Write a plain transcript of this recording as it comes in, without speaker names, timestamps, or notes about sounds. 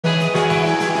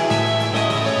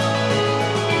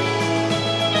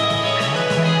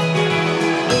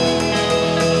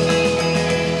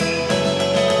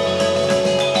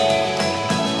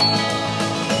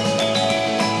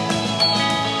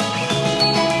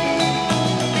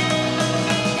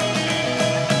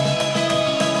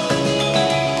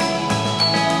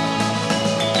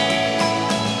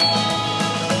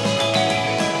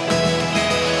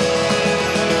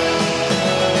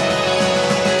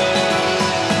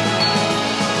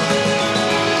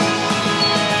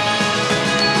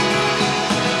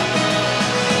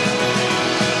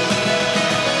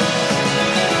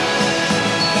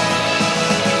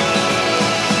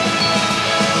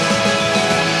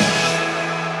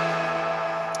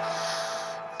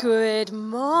Good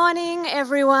morning,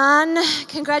 everyone.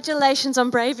 Congratulations on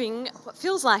braving what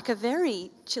feels like a very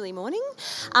chilly morning.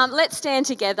 Let's stand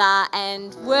together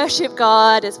and worship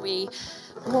God as we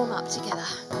warm up together.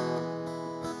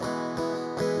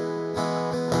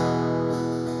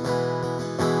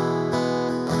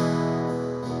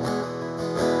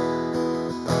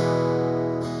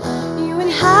 You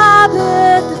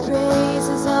inhabit the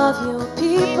praises of your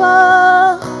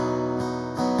people.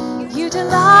 You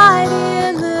delight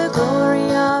in the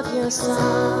glory of your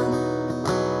Son.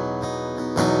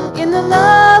 In the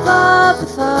love of the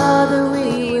Father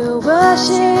we will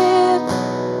worship.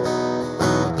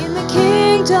 In the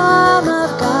kingdom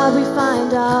of God we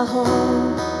find our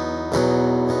home.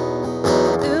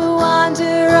 The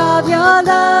wonder of your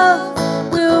love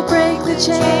will break the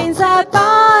chains that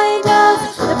bind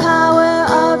us. The power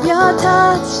of your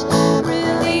touch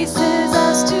releases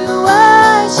us to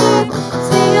worship.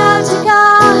 Sing out to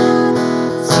God,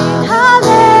 sing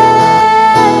hallelujah.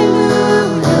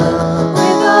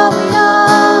 With all we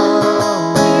are,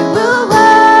 we will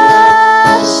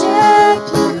worship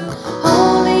you.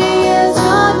 Holy is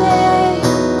your name,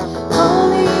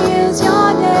 holy is your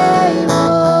name,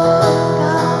 oh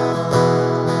God.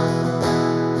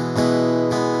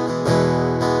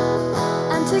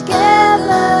 And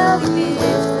together we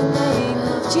lift the name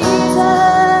of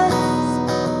Jesus.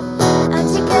 And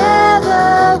together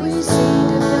we sing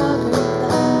of your great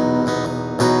love.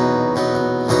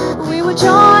 We will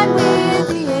join with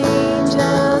the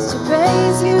angels to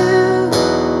praise you.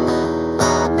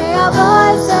 May our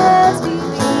voices be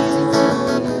pleasing to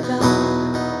you, God.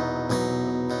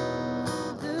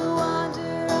 The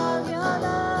wonder of your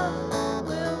love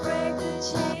will break the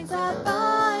chains that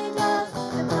bind us.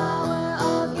 The power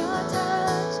of your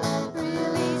touch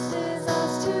releases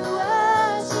us to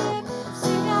worship.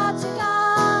 Sing out to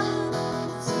God,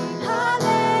 sing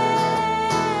hallelujah.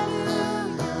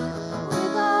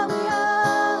 With all we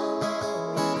are,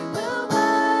 we will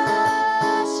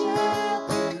worship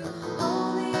you.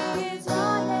 Holy is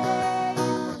your name,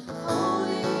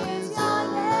 holy is your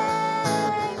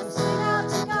name. Sing out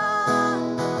to God,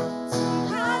 sing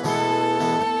hallelujah.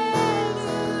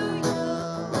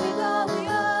 With all we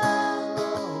are,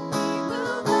 we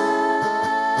will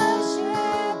worship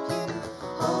you.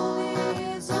 Holy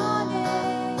is your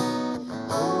name,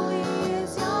 holy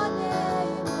is your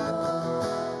name, oh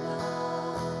God.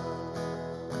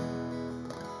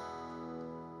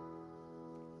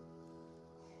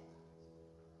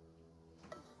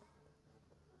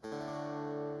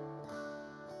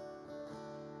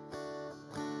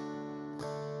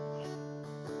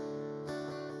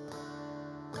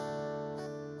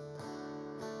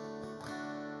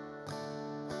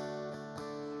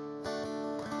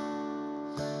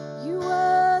 You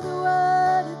were the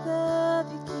Word at the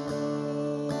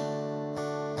beginning.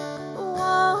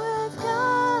 One with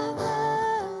God the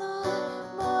Lord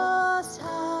Most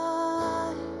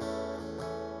High.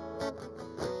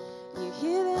 Your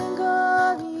hidden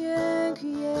glory in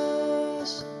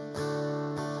creation,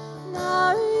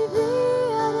 now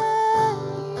revealed in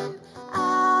you,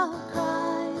 our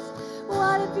Christ.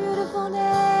 What a beautiful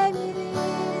name it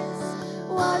is.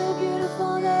 What a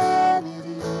beautiful name it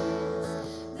is.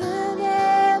 The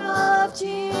name of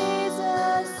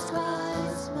Jesus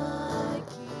Christ, my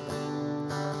King.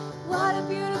 What a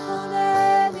beautiful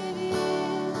name it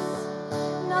is.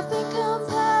 Nothing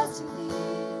compares to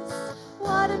this.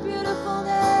 What a beautiful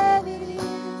name it is.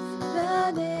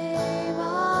 The name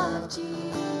of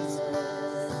Jesus.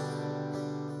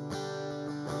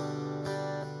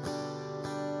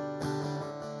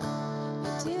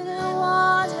 You didn't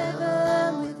want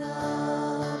heaven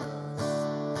without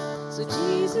us. So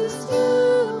Jesus, you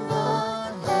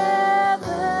brought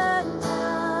heaven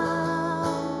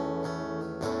down.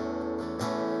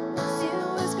 Sin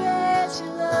was great,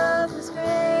 your love was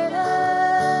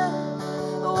greater.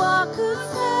 What could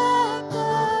separate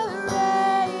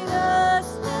us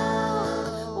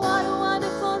now? What a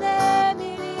wonderful name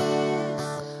it is.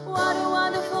 What a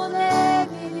wonderful name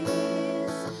it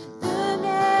is. The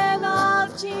name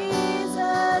of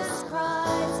Jesus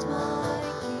Christ, my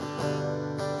King.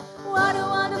 What a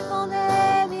wonderful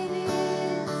name it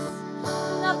is.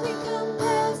 Nothing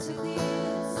compares to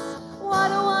this.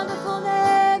 What a wonderful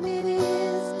name it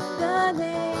is. The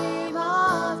name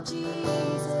of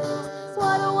Jesus.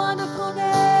 What a wonderful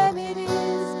name it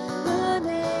is. The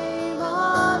name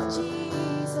of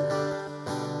Jesus.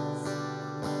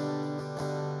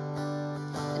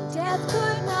 And death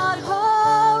could not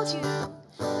hold you.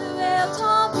 The veil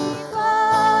torn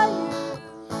before you.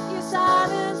 You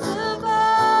silenced the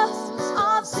voices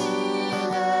of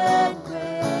sin and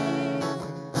grave.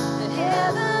 The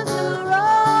heaven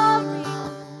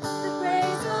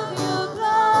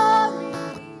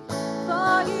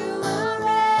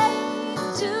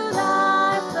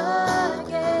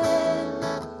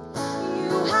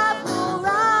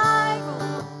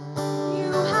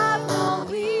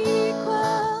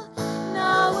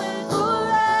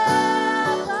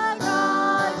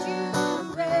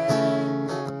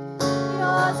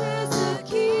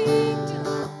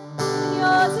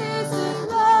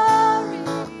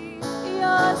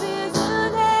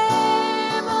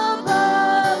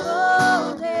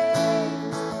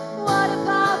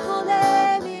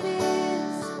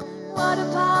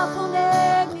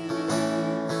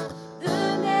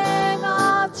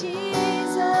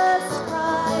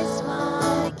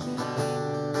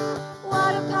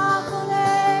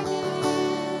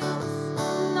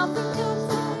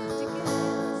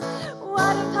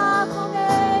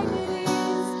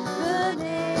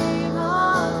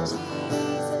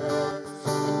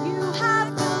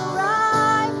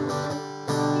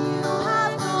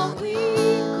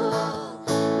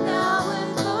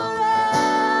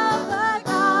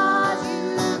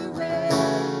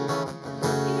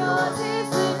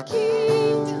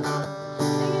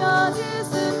is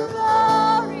the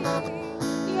glory,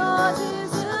 yours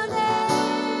is the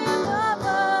name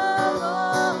above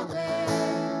all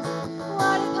names.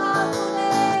 What a powerful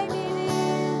name it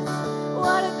is,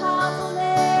 what a powerful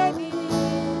name it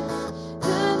is,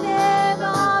 the name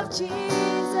of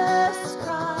Jesus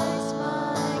Christ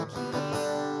my King.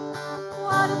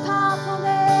 What a powerful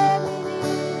name it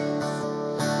is,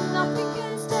 nothing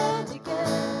can stand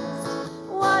against.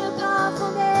 What a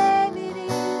powerful name it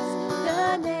is,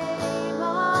 the name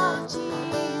of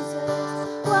Jesus.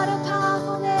 What a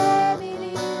powerful name it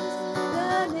is,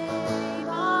 the name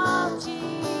of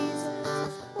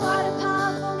Jesus. What a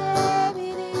powerful name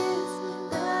it is,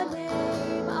 the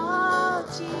name of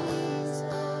Jesus.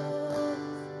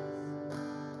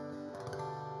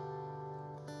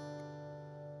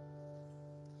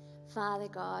 Father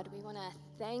God, we want to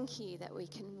thank you that we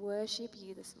can worship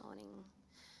you this morning.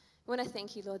 We want to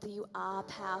thank you, Lord, that you are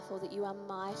powerful, that you are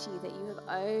mighty, that you have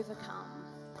overcome.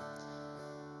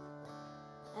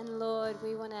 And Lord,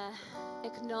 we want to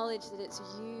acknowledge that it's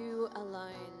you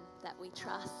alone that we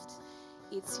trust.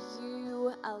 It's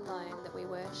you alone that we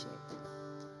worship.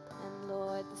 And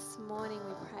Lord, this morning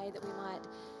we pray that we might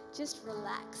just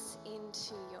relax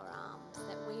into your arms,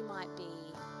 that we might be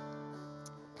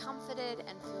comforted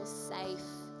and feel safe,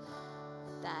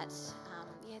 that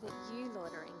that you,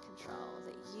 Lord, are in control,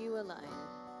 that you alone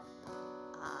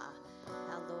are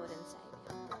our Lord and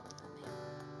Saviour.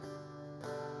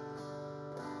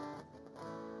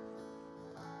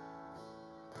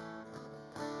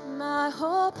 Amen. My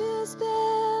hope is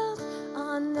built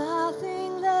on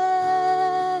nothing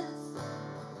less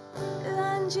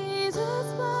than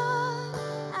Jesus' blood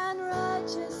and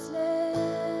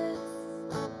righteousness.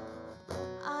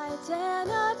 I dare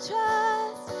not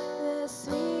trust the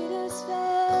sweetest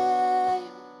fame,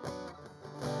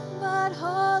 but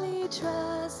wholly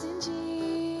trust in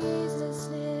Jesus'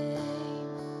 name.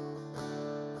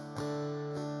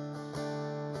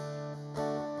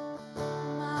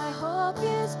 My hope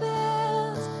is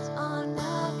built on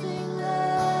nothing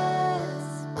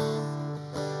less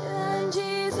than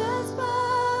Jesus'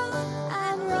 blood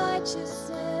and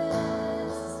righteousness.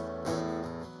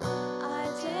 I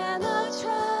dare not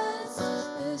trust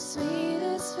the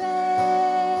sweetest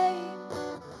fame,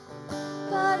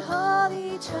 but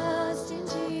wholly trust in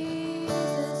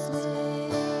Jesus'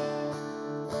 name.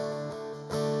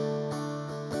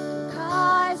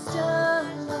 Christ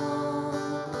alone,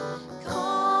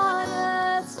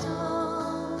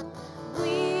 cornerstone,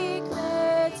 weak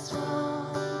made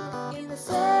strong in the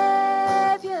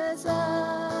Savior's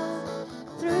love.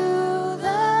 Through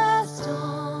the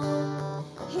storm,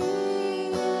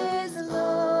 He is the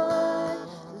Lord,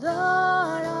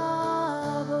 Lord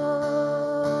of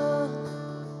all.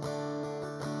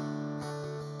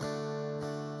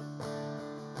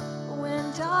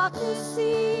 When darkness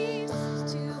seems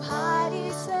to hide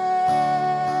His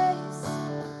face,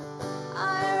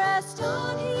 I rest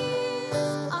on His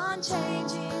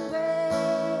unchanging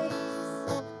grace.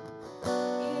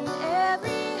 In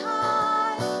every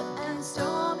high and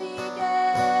stormy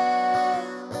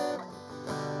gale,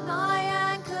 my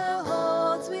anchor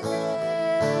holds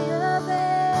within a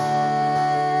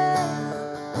veil.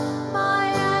 My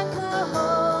anchor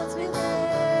holds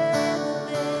within a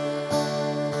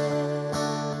veil.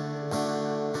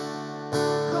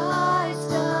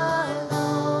 Christ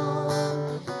alone,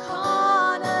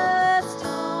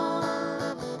 cornerstone,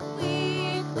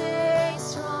 weak made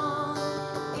strong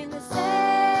in the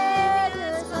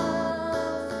Savior's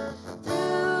love.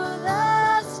 Through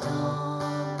the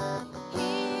storm,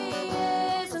 He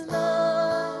is the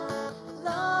Lord,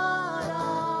 Lord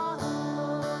of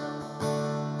all.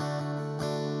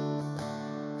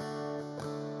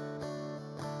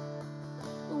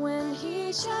 When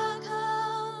He shall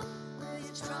come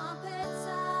with trumpet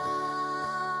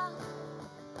sound,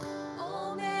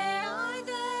 oh, may I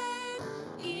then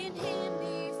in Him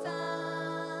be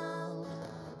found,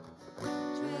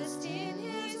 dressed in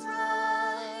His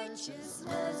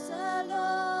righteousness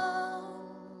alone,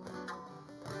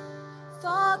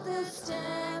 faultless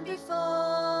stand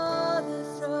before the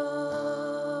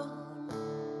throne.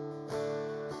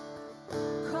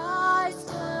 Christ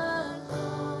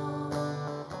alone,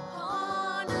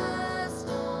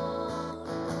 cornerstone,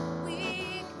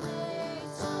 weak made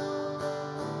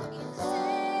strong in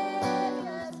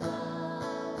Savior's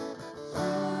love.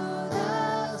 Through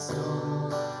the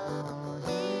storm,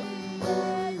 He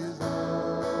is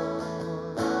Lord,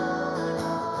 Lord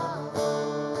of all.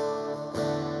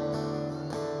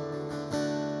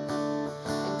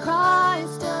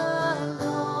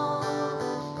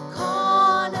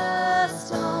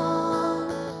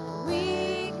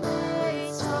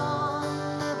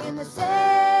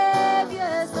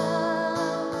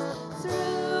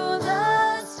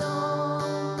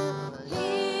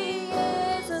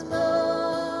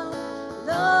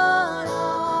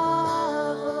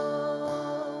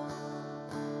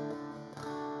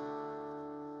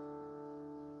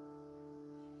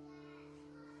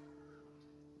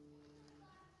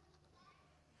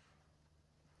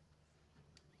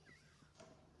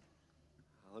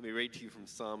 Let me read to you from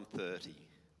Psalm 30.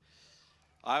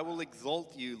 I will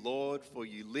exalt you, Lord, for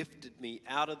you lifted me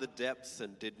out of the depths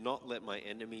and did not let my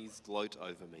enemies gloat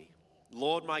over me.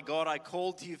 Lord my God, I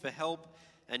called to you for help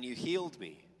and you healed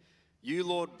me. You,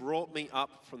 Lord, brought me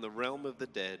up from the realm of the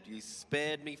dead. You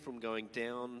spared me from going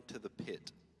down to the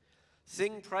pit.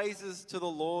 Sing praises to the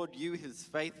Lord, you his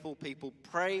faithful people.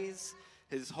 Praise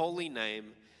his holy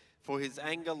name, for his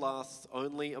anger lasts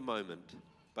only a moment,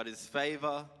 but his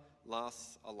favor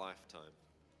lasts a lifetime.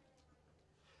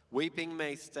 Weeping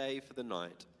may stay for the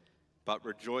night, but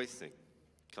rejoicing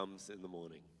comes in the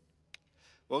morning.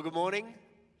 Well, good morning.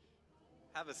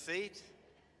 Have a seat.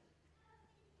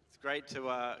 It's great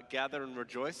to gather and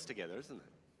rejoice together, isn't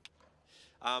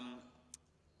it?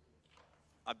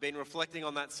 I've been reflecting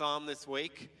on that psalm this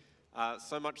week,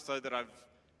 so much so that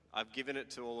I've given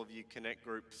it to all of you Connect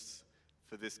groups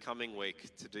for this coming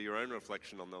week to do your own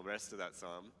reflection on the rest of that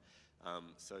psalm.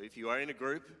 So if you are in a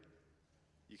group,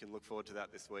 you can look forward to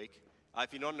that this week.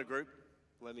 If you're not in a group,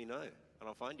 let me know and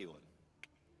I'll find you one.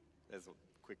 There's a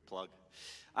quick plug.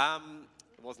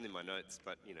 It wasn't in my notes,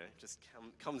 but just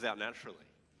comes out naturally.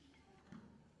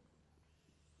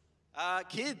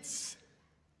 Kids.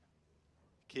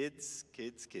 You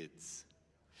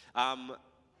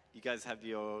guys have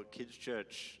your kids'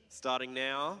 church starting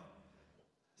now.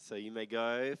 So you may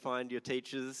go, find your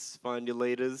teachers, find your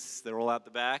leaders. They're all out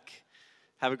the back.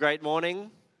 Have a great morning.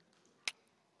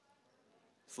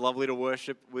 It's lovely to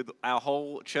worship with our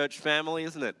whole church family,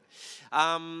 isn't it?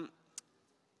 Now,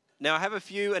 I have a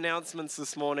few announcements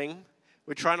this morning.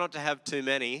 We try not to have too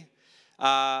many,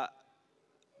 but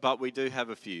we do have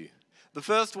a few. The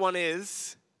first one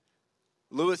is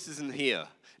Lewis isn't here.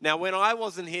 Now, when I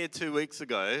wasn't here 2 weeks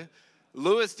ago,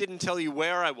 Lewis didn't tell you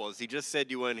where I was. He just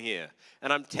said you weren't here.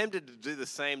 And I'm tempted to do the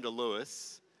same to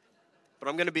Lewis, but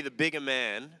I'm going to be the bigger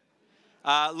man.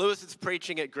 Lewis is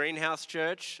preaching at Greenhouse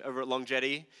Church over at Long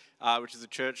Jetty, which is a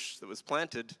church that was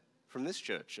planted from this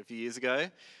church a few years ago.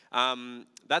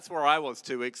 That's where I was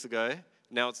 2 weeks ago.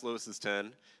 Now it's Lewis's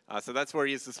turn. So that's where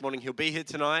he is this morning. He'll be here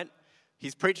tonight.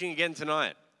 He's preaching again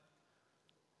tonight.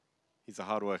 He's a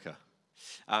hard worker.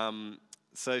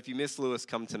 So if you miss Lewis,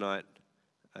 come tonight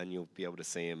and you'll be able to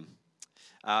see him.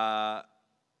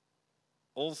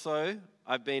 Also,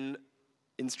 I've been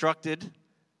instructed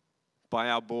by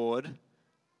our board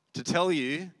to tell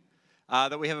you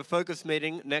that we have a focus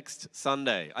meeting next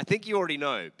Sunday. I think you already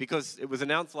know because it was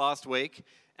announced last week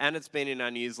and it's been in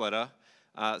our newsletter,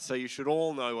 so you should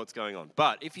all know what's going on.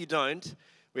 But if you don't,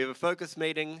 we have a focus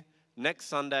meeting next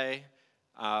Sunday.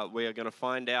 We are going to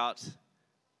find out,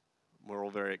 we're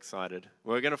all very excited,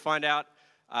 we're going to find out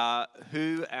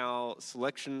who our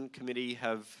selection committee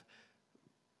have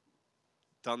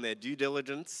done their due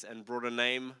diligence and brought a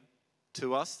name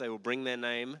to us. They will bring their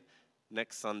name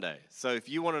next Sunday. So if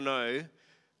you want to know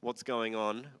what's going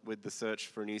on with the search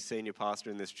for a new senior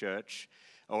pastor in this church,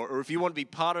 or if you want to be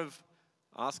part of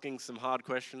asking some hard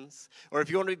questions, or if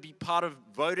you want to be part of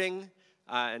voting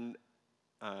and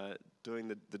doing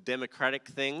the democratic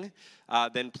thing,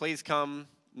 then please come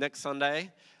next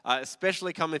Sunday.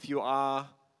 Especially come if you are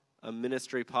a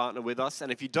ministry partner with us.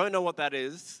 And if you don't know what that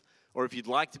is, or if you'd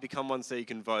like to become one so you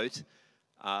can vote,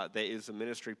 there is a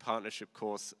ministry partnership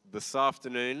course this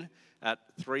afternoon at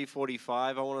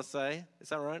 3:45, I want to say. Is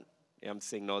that right? Yeah, I'm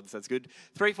seeing nods. That's good.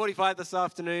 3:45 this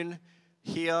afternoon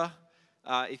here.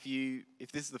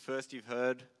 If this is the first you've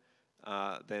heard,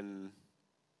 then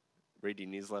read your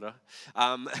newsletter.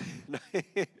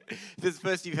 If this is the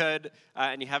first you've heard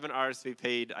and you haven't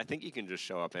RSVP'd, I think you can just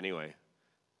show up anyway.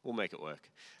 We'll make it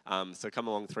work. So come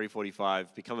along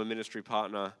 3:45, become a ministry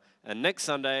partner, and next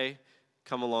Sunday,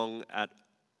 come along at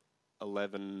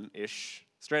 11-ish,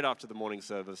 straight after the morning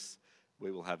service,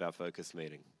 we will have our focus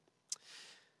meeting.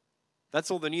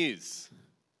 That's all the news.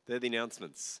 They're the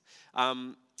announcements.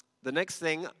 The next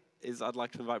thing is I'd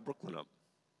like to invite Brooklyn up.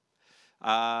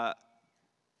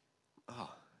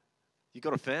 You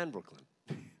got a fan, Brooklyn?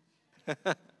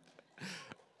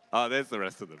 Oh, there's the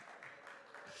rest of them.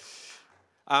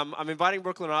 I'm inviting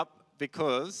Brooklyn up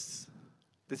because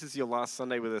this is your last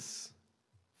Sunday with us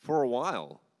for a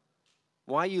while.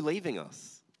 Why are you leaving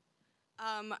us?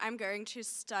 I'm going to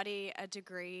study a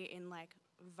degree in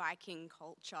Viking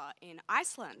culture in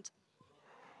Iceland.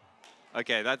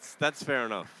 Okay, that's fair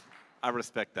enough. I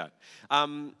respect that.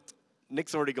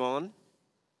 Nick's already gone.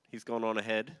 He's gone on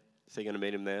ahead, so you're going to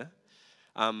meet him there.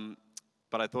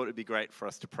 But I thought it'd be great for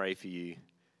us to pray for you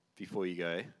before you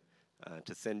go,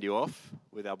 to send you off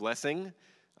with our blessing,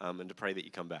 and to pray that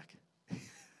you come back.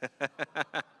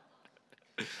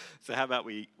 So how about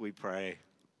we pray?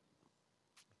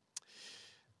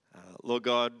 Lord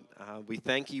God, we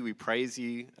thank you, we praise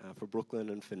you for Brooklyn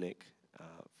and for Nick,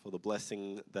 for the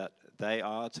blessing that they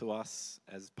are to us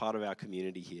as part of our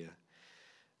community here.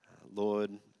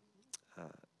 Lord,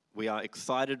 we are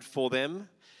excited for them,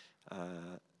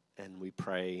 and we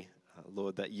pray,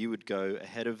 Lord, that you would go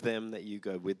ahead of them, that you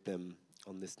go with them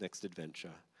on this next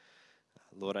adventure.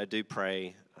 Lord, I do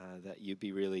pray that you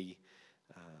be really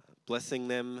blessing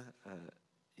them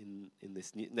in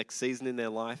this next season in their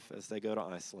life as they go to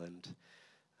Iceland.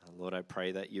 Lord, I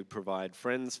pray that you provide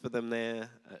friends for them there,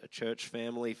 a church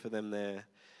family for them there.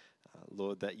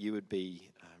 Lord, that you would be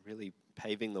really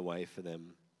paving the way for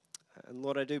them. And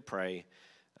Lord, I do pray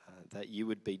that you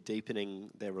would be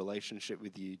deepening their relationship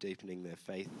with you, deepening their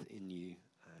faith in you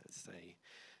as they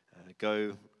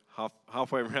go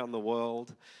halfway around the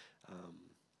world.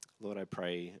 Lord, I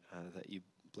pray that you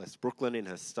bless Brooklyn in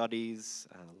her studies.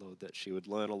 Lord, that she would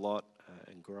learn a lot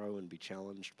and grow and be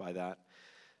challenged by that.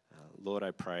 Lord,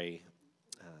 I pray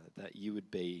that you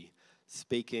would be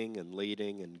speaking and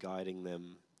leading and guiding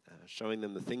them, showing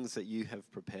them the things that you have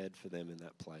prepared for them in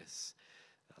that place.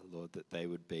 Lord, that they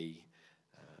would be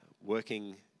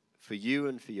working for you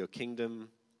and for your kingdom.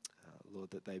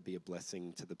 Lord, that they be a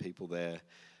blessing to the people there.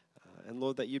 And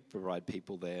Lord, that you'd provide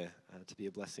people there to be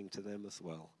a blessing to them as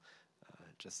well,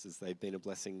 just as they've been a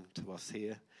blessing to us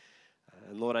here.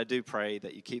 And Lord, I do pray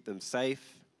that you keep them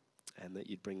safe and that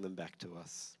you'd bring them back to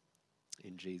us.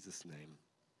 In Jesus' name,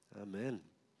 amen.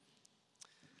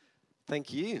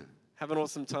 Thank you. Have an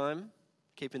awesome time.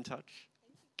 Keep in touch.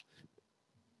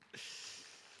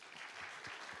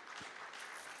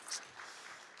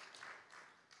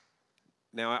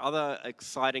 Now, our other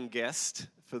exciting guest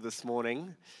for this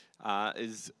morning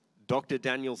is Dr.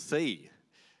 Daniel C.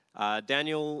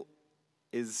 Daniel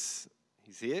he's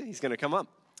here. He's going to come up.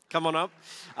 Come on up.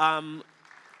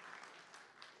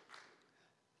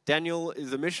 Daniel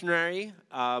is a missionary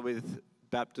with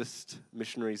Baptist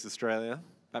Missionaries Australia.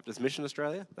 Baptist Mission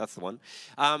Australia, that's the one.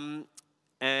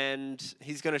 And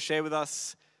he's going to share with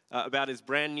us about his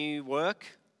brand new work.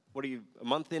 What are you, a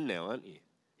month in now, aren't you?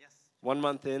 Yes. 1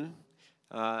 month in.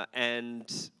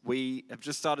 And we have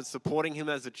just started supporting him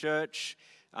as a church.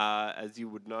 As you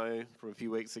would know, from a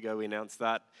few weeks ago, we announced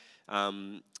that.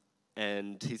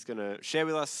 And he's going to share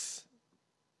with us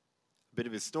a bit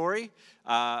of his story.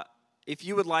 If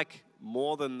you would like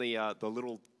more than the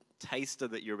little taster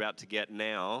that you're about to get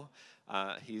now,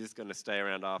 he's going to stay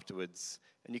around afterwards.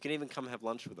 And you can even come have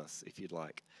lunch with us if you'd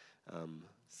like. And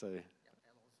also I have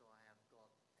got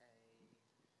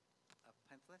a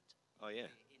pamphlet. Oh, yeah.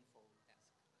 The info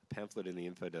desk. Pamphlet in the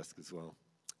info desk as well.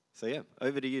 So, yeah,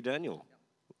 over to you, Daniel.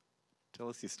 Yep. Tell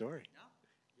us your story.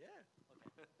 Yeah? Yeah.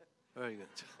 Okay. Very good.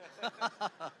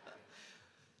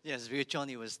 Yes,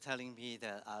 Johnny was telling me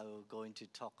that I was going to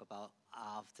talk about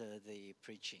after the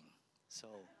preaching. So,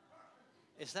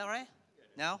 is that right?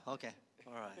 Now? Okay.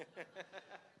 All right.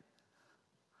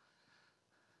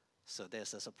 So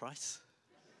there's a surprise.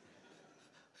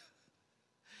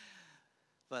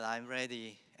 But I'm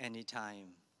ready anytime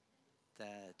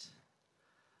that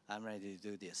I'm ready to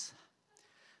do this.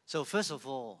 So first of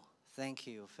all, thank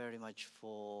you very much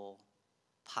for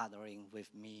partnering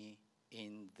with me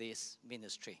in this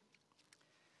ministry.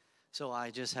 So I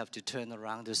just have to turn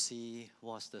around to see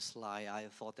what's the slide. I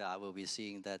thought that I will be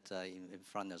seeing that in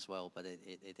front as well, but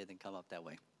it didn't come up that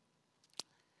way.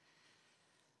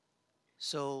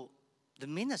 So the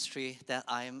ministry that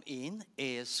I am in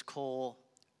is called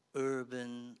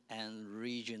Urban and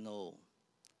Regional.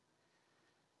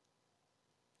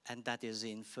 And that is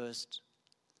in First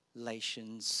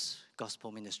Nations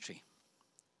Gospel Ministry.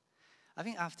 I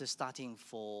think after starting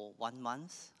for 1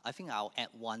 month, I think I'll add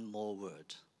one more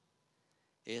word.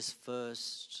 It's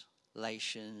First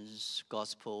Nations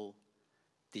Gospel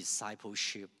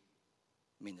Discipleship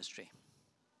Ministry.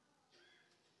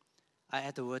 I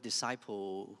add the word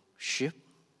discipleship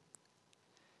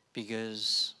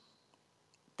because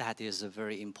that is a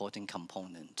very important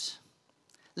component.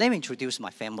 Let me introduce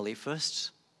my family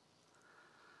first.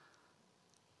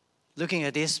 Looking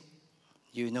at this,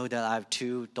 you know that I have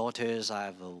 2 daughters. I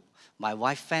have my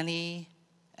wife, Fanny,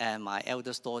 and my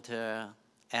eldest daughter,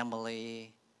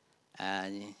 Emily,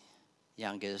 and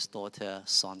youngest daughter,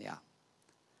 Sonia.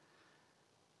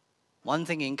 One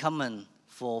thing in common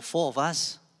for 4 of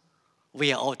us,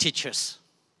 we are all teachers.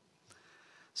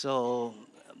 So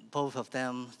both of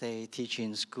them, they teach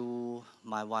in school.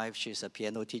 My wife, she's a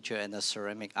piano teacher and a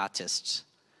ceramic artist.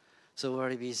 So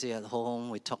very busy at home.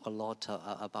 We talk a lot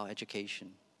about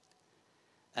education.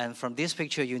 And from this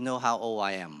picture, you know how old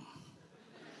I am.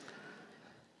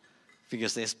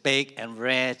 Because it's big and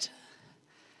red,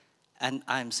 and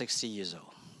I'm 60 years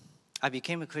old. I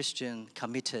became a Christian,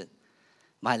 committed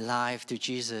my life to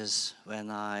Jesus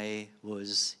when I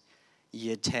was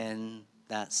year 10,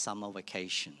 that summer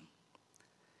vacation.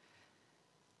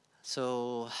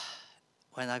 So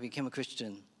when I became a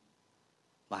Christian,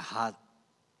 my heart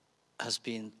has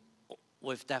been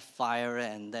with that fire,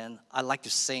 and then I like to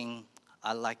sing,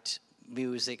 I liked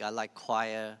music, I like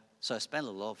choir, so I spent a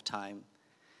lot of time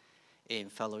in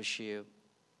fellowship.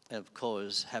 And of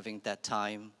course, having that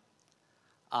time,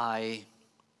 I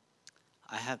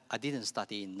didn't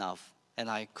study enough, and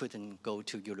I couldn't go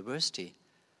to university.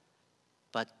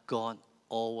 But God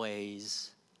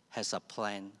always has a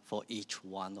plan for each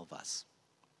one of us,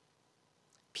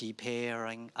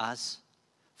 preparing us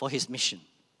for His mission.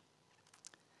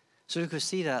 So you could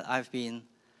see that I've been,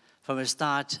 from the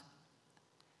start,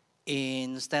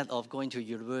 instead of going to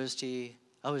university,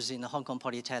 I was in the Hong Kong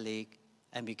Polytechnic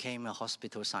and became a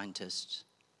hospital scientist.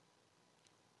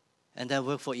 And then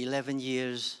worked for 11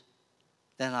 years.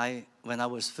 Then when I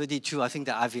was 32, I think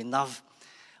that I've enough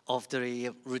of the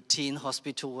routine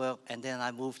hospital work, and then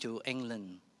I moved to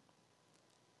England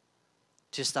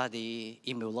to study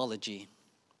immunology.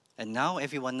 And now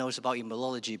everyone knows about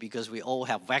immunology because we all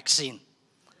have vaccine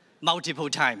multiple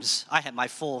times. I had my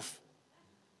 4th.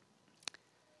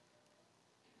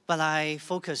 But I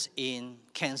focus in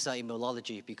cancer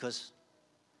immunology because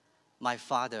my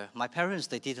parents,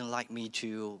 they didn't like me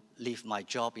to leave my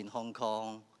job in Hong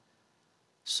Kong,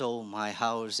 sold my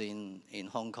house in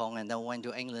Hong Kong, and then went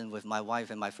to England with my wife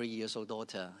and my 3-year-old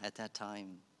daughter at that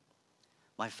time.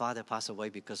 My father passed away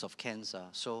because of cancer,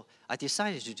 so I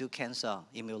decided to do cancer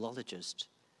immunologist.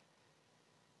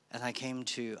 And I came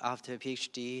to, after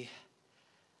PhD,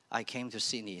 I came to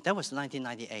Sydney. That was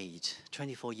 1998,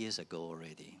 24 years ago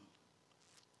already.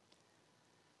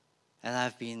 And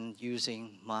I've been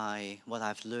using what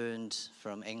I've learned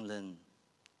from England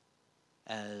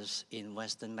as in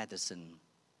Western medicine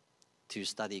to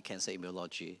study cancer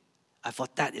immunology. I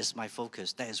thought that is my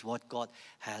focus. That is what God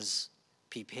has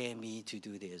prepared me to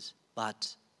do this.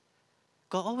 But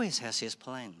God always has His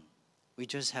plan. We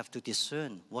just have to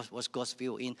discern what was God's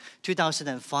will. In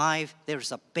 2005, there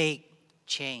is a big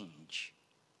change.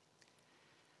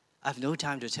 I have no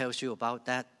time to tell you about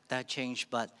that change,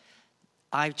 but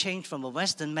I changed from a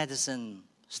Western medicine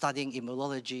studying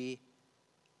immunology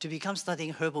to become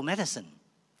studying herbal medicine.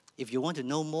 If you want to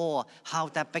know more how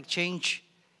that big change,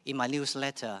 in my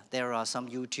newsletter, there are some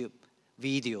YouTube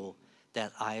video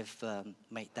that I've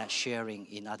made that sharing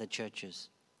in other churches.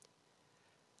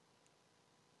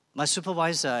 My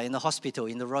supervisor in the hospital,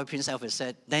 in the Royal Prince Alfred,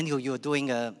 said, "Daniel, you're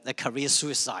doing a career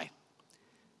suicide,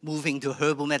 moving to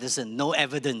herbal medicine, no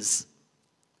evidence."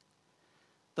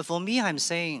 But for me, I'm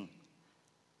saying,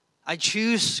 I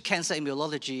choose cancer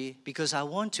immunology because I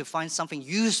want to find something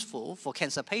useful for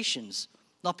cancer patients,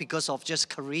 not because of just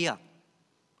career.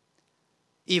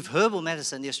 If herbal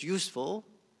medicine is useful,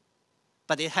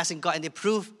 but it hasn't got any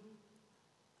proof,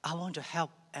 I want to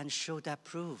help and show that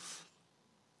proof.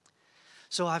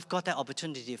 So I've got that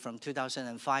opportunity from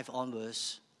 2005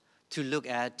 onwards to look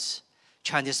at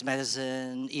Chinese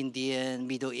medicine, Indian,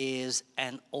 Middle East,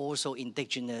 and also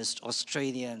indigenous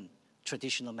Australian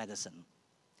traditional medicine.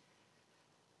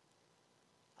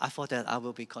 I thought that I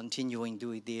will be continuing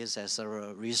doing this as a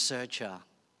researcher,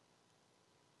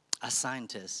 a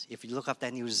scientist. If you look up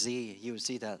Daniel Z, you'll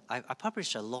see that I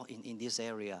published a lot in this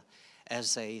area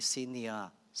as a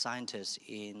senior scientist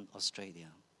in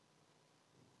Australia.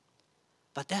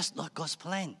 But that's not God's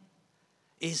plan.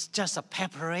 It's just a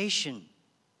preparation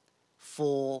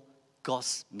for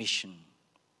God's mission.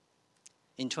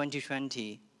 In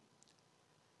 2020,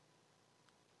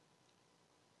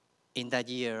 in that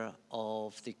year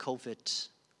of the COVID,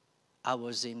 I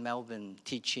was in Melbourne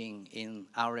teaching in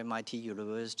RMIT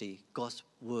University. God's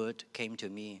word came to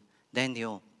me,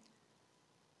 "Daniel,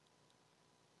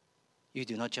 you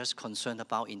do not just concern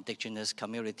about indigenous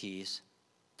communities,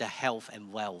 their health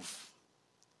and wealth,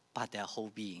 but their whole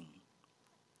being.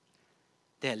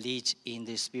 Their need in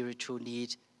the spiritual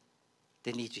need,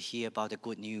 they need to hear about the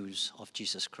good news of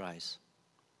Jesus Christ."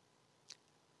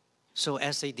 So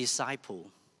as a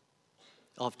disciple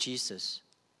of Jesus,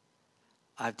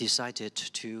 I've decided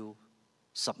to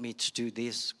submit to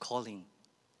this calling.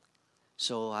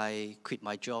 So I quit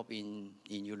my job in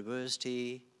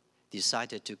university,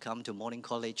 decided to come to Morning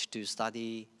College to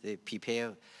study,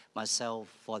 prepare myself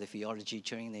for the theology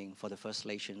training for the First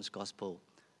Nations Gospel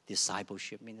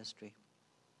Discipleship Ministry.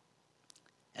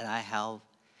 And I have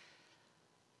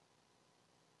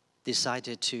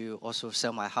decided to also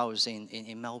sell my house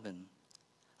in Melbourne.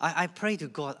 I prayed to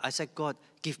God. I said, "God,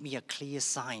 give me a clear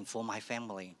sign for my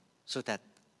family so that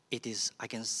it is,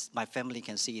 my family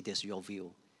can see it is your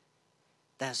view.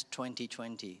 That's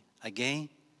 2020. Again,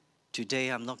 today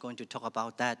I'm not going to talk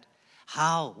about that.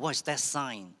 How was that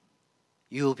sign?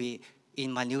 You'll be,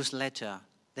 in my newsletter,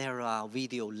 there are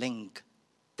video link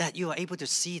that you are able to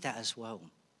see that as well.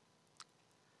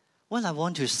 What I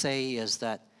want to say is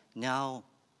that now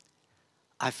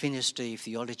I finished the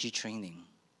theology training.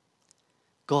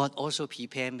 God also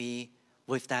prepared me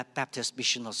with that Baptist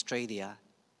Mission Australia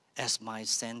as my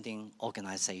sending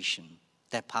organization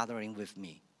that partnering with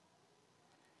me.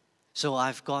 So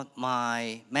I've got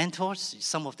my mentors.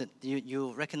 Some of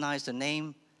you recognize the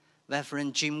name,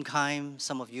 Reverend Jim Kime,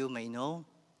 some of you may know.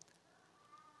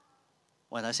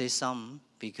 When I say some,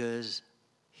 because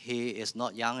he is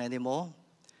not young anymore,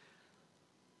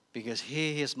 because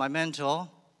he is my mentor.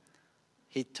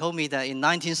 He told me that in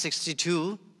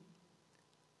 1962,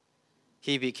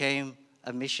 he became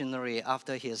a missionary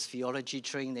after his theology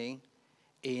training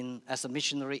as a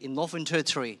missionary in Northern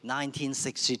Territory,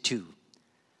 1962,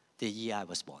 the year I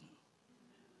was born.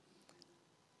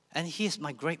 And he is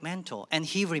my great mentor. And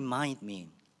he reminded me,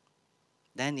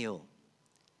 Daniel,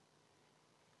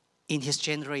 in his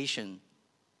generation,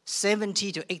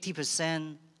 70 to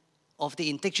 80% of the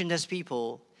indigenous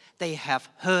people, they have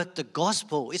heard the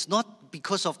gospel. It's not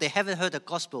because they haven't heard the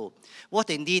gospel. What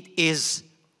they need is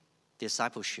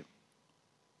discipleship.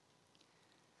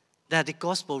 That the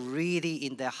gospel really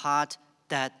in their heart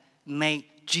that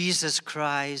make Jesus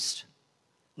Christ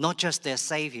not just their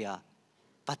Savior,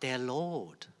 but their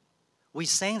Lord. We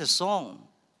sang the song,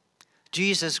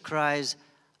 Jesus Christ,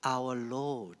 our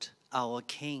Lord, our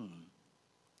King.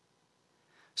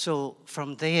 So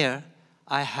from there,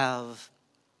 I have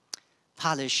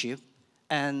partnership,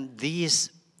 and this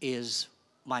is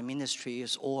my ministry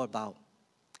is all about.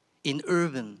 In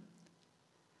urban,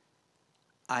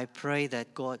 I pray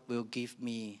that God will give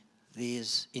me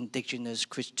these indigenous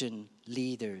Christian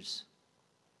leaders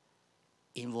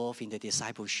involved in the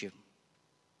discipleship,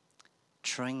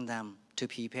 train them to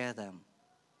prepare them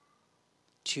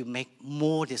to make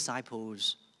more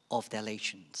disciples of their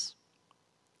nations.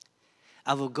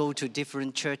 I will go to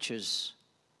different churches,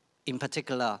 in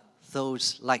particular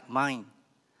those like mine.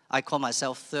 I call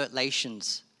myself Third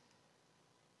Nations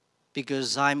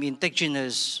because I'm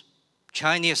indigenous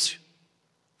Chinese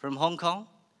from Hong Kong.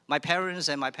 My parents,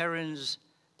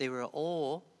 they were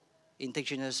all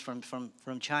indigenous from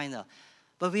China.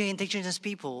 But we are indigenous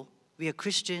people, we are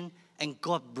Christian, and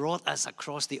God brought us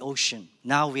across the ocean.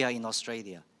 Now we are in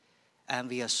Australia, and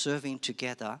we are serving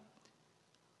together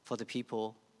for the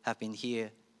people who have been here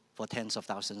for tens of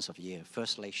thousands of years,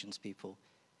 First Nations people.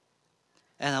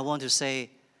 And I want to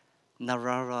say,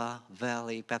 Narara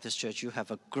Valley Baptist Church, you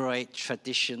have a great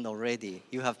tradition already.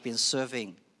 You have been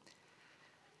serving,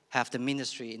 have the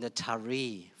ministry in the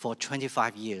Taree for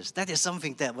 25 years. That is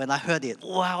something that when I heard it,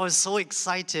 wow, I was so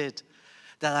excited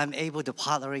that I'm able to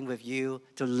partnering with you,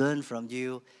 to learn from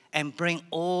you, and bring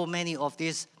many of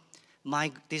these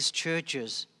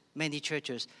churches, many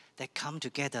churches that come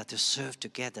together to serve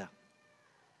together.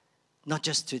 Not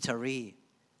just to Taree,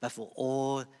 but for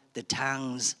all the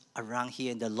towns around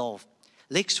here in the north.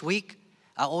 Next week,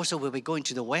 I also will be going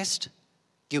to the west,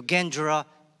 Gilgandra,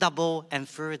 Double, and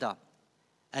further.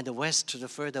 And the west to the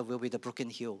further will be the Broken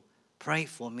Hill. Pray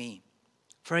for me.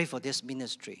 Pray for this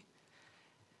ministry.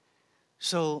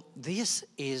 So this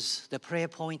is the prayer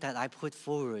point that I put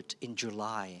forward in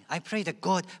July. I pray that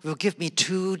God will give me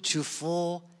 2 to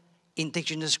 4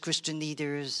 indigenous Christian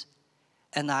leaders.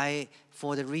 And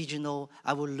for the regional,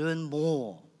 I will learn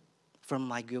more from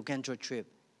my Gilgandra trip.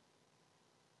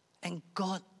 And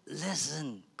God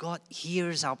listens. God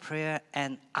hears our prayer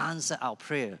and answers our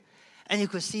prayer. And you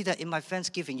could see that in my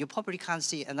Thanksgiving. You probably can't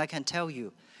see it, and I can tell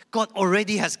you, God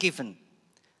already has given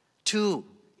 2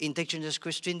 indigenous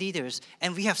Christian leaders,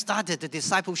 and we have started the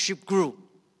discipleship group.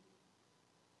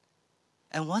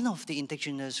 And one of the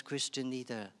indigenous Christian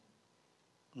leaders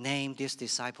named this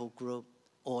disciple group,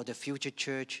 or the future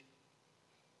church,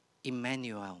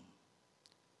 Emmanuel,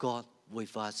 God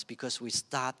with us, because we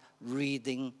start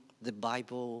reading the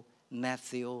Bible,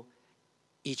 Matthew,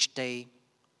 each day,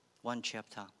 1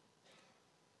 chapter.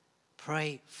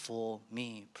 Pray for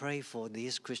me. Pray for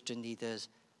these Christian leaders.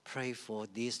 Pray for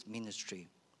this ministry.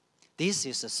 This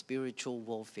is a spiritual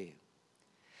warfare.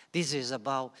 This is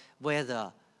about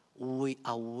whether we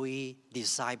are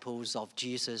disciples of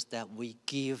Jesus, that we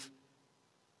give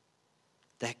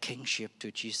that kingship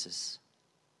to Jesus.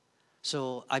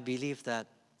 So I believe that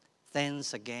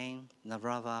thanks again,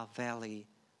 Narara Valley,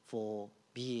 for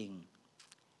being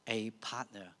a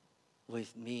partner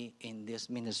with me in this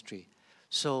ministry.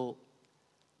 So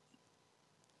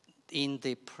in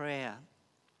the prayer,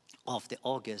 of the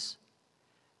August,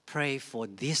 pray for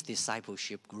this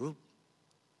discipleship group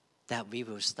that we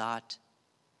will start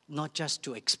not just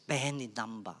to expand in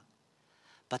number,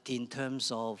 but in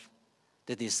terms of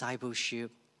the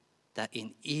discipleship that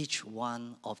in each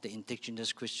one of the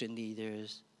indigenous Christian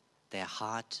leaders, their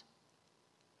heart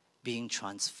being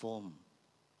transformed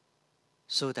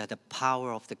so that the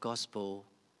power of the gospel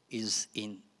is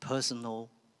in personal,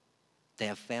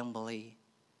 their family,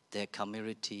 their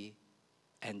community,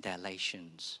 and their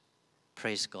nations.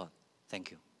 Praise God.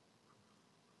 Thank you.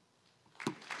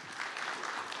 Pray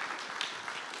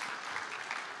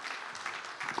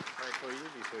for you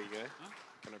before you go.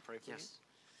 Can I pray for you? Yes.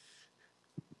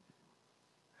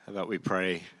 How about we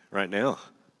pray right now?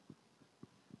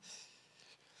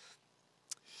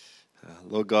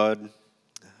 Lord God,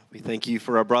 we thank you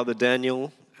for our brother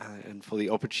Daniel and for the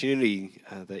opportunity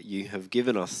that you have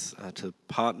given us to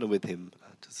partner with him,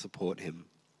 to support him.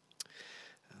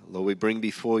 Lord, we bring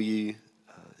before you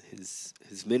his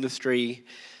ministry,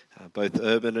 both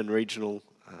urban and regional,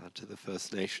 to the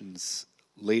First Nations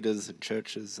leaders and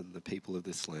churches and the people of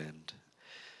this land.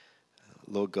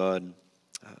 Lord God,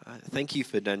 I thank you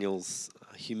for Daniel's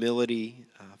humility,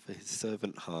 for his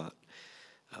servant heart,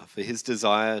 for his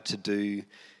desire to do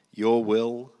your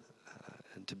will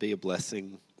and to be a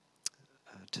blessing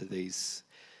to these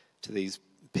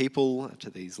people, to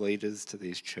these leaders, to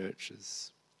these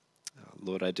churches.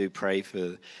 Lord, I do pray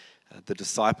for the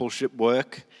discipleship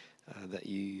work that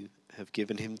you have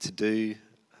given him to do.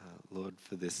 Lord,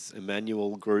 for this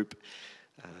Emmanuel group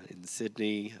in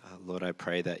Sydney, Lord, I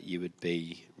pray that you would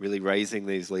be really raising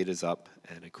these leaders up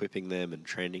and equipping them and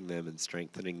training them and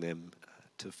strengthening them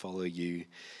to follow you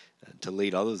and to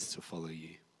lead others to follow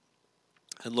you.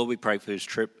 And Lord, we pray for his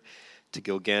trip to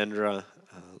Gilgandra,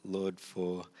 Lord,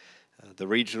 for the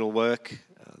regional work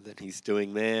that he's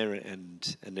doing there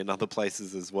and in other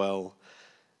places as well.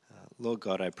 Lord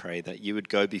God, I pray that you would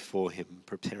go before him,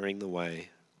 preparing the way.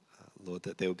 Lord,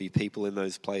 that there will be people in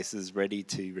those places ready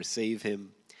to receive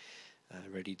him,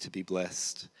 ready to be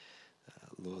blessed.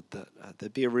 Lord, that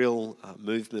there'd be a real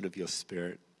movement of your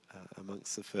spirit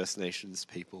amongst the First Nations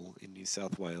people in New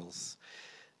South Wales.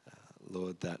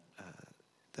 Lord, that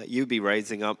you'd be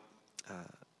raising up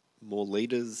more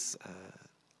leaders,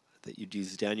 that you'd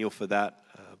use Daniel for that,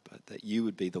 but that you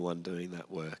would be the one doing that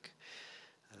work.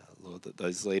 Lord, that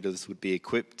those leaders would be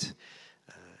equipped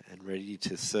and ready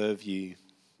to serve you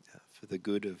for the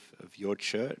good of your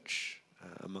church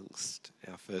amongst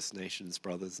our First Nations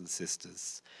brothers and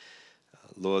sisters.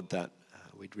 Lord, that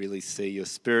we'd really see your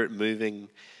spirit moving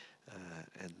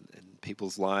and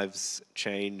people's lives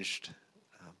changed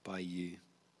by you.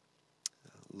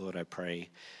 Lord, I pray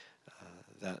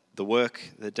that the work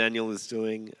that Daniel is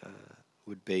doing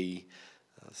would be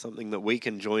something that we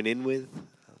can join in with,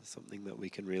 something that we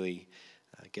can really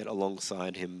get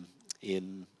alongside him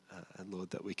in, and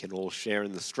Lord, that we can all share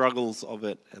in the struggles of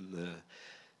it and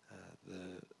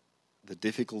the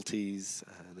difficulties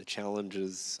and the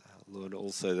challenges. Lord,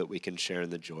 also that we can share in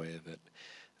the joy of it,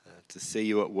 to see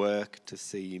you at work, to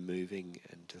see you moving,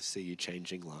 and to see you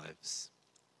changing lives.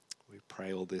 We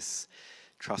pray all this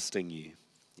trusting you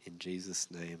in Jesus'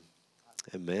 name.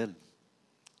 Amen.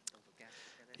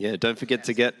 Yeah, don't forget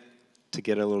to get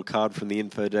a little card from the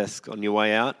info desk on your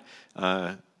way out.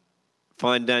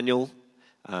 Find Daniel,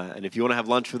 and if you want to have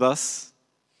lunch with us,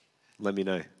 let me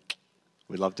know.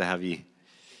 We'd love to have you.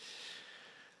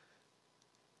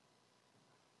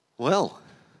 Well,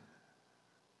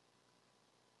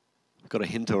 I've got a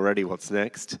hint already what's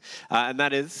next, and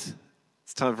that is,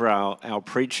 it's time for our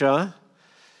preacher.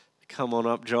 Come on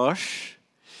up, Josh.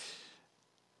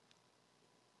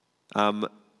 Oh,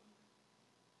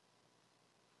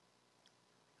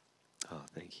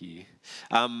 thank you.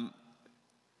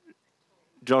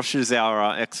 Josh is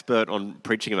our expert on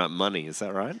preaching about money, is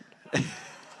that right?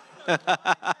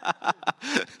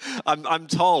 I'm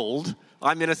told,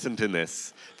 I'm innocent in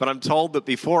this, but I'm told that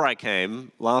before I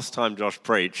came, last time Josh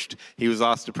preached, he was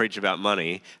asked to preach about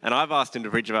money, and I've asked him to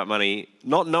preach about money,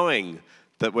 not knowing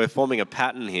that we're forming a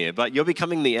pattern here, but you're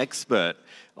becoming the expert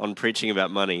on preaching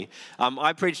about money.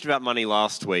 I preached about money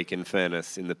last week, in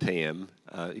fairness, in the PM.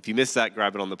 If you missed that,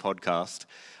 grab it on the podcast.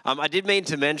 I did mean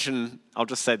to mention, I'll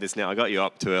just say this now, I got you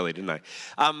up too early, didn't I?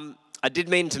 I did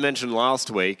mean to mention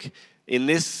last week, in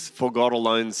this For God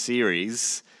Alone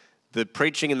series, the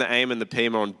preaching in the AM and the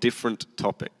PM are on different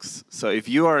topics. So if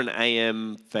you are an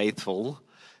AM faithful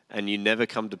and you never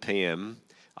come to PM,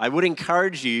 I would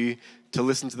encourage you to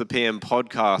listen to the PM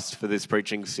podcast for this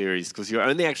preaching series, because you're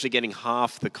only actually getting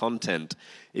half the content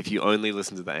if you only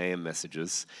listen to the AM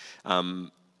messages.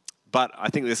 But I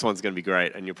think this one's going to be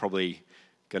great, and you'll probably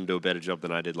going to do a better job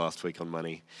than I did last week on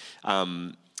money.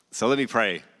 So let me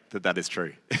pray that is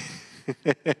true.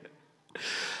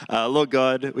 Lord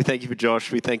God, we thank you for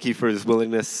Josh. We thank you for his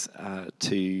willingness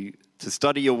to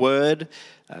study your word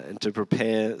and to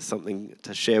prepare something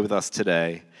to share with us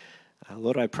today.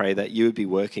 Lord, I pray that you would be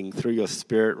working through your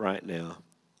Spirit right now,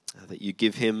 that you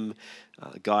give him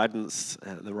guidance,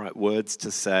 the right words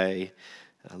to say.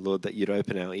 Lord, that you'd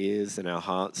open our ears and our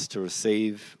hearts to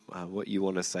receive what you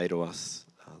want to say to us.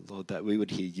 Lord, that we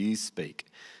would hear you speak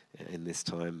in this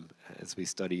time as we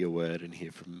study your word and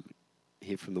hear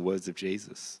from the words of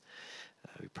Jesus.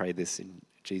 We pray this in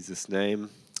Jesus' name.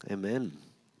 Amen.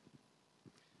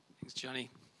 Thanks,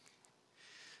 Johnny.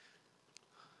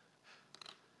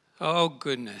 Oh,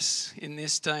 goodness. In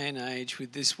this day and age,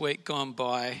 with this week gone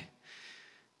by,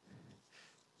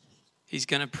 he's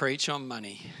going to preach on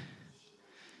money.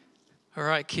 All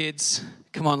right, kids,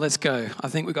 come on, let's go. I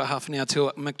think we've got half an hour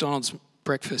till McDonald's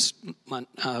breakfast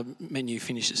menu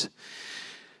finishes.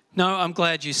 No, I'm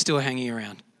glad you're still hanging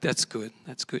around. That's good.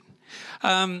 That's good.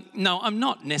 No, I'm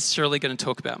not necessarily going to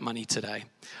talk about money today.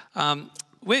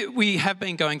 We have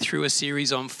been going through a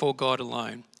series on For God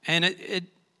Alone, and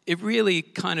it really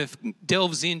kind of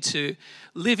delves into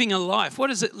living a life. What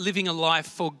does living a life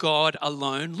for God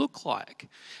alone look like?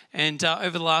 And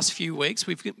over the last few weeks,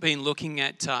 we've been looking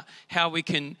at how we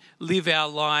can live our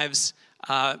lives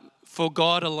for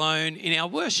God alone in our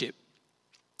worship.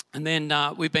 And then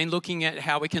we've been looking at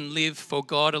how we can live for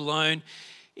God alone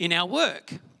in our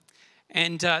work.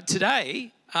 And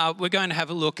today, we're going to have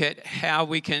a look at how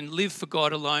we can live for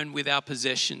God alone with our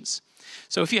possessions.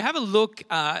 So if you have a look,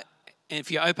 if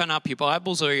you open up your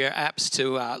Bibles or your apps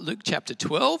to Luke chapter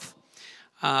 12,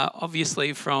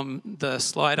 obviously from the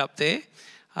slide up there,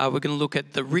 we're going to look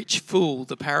at the rich fool,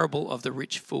 the parable of the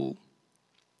rich fool.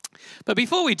 But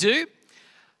before we do,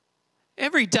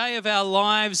 every day of our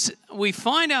lives, we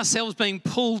find ourselves being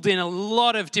pulled in a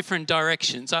lot of different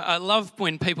directions. I love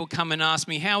when people come and ask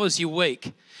me, how was your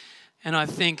week? And I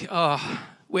think,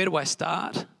 where do I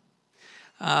start?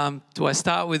 Do I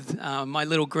start with my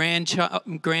little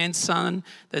grandson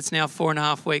that's now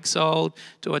 4.5 weeks old?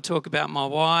 Do I talk about my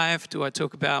wife? Do I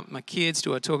talk about my kids?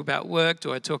 Do I talk about work?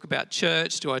 Do I talk about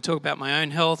church? Do I talk about my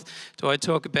own health? Do I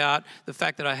talk about the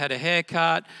fact that I had a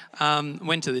haircut,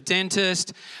 went to the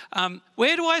dentist?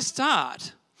 Where do I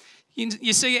start?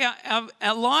 You see,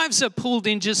 our lives are pulled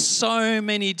in just so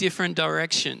many different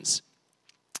directions.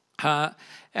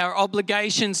 Our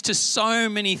obligations to so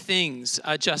many things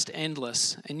are just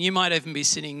endless. And you might even be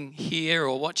sitting here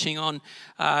or watching on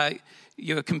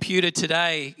your computer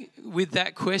today with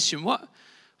that question,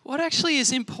 what actually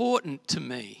is important to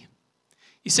me?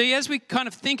 You see, as we kind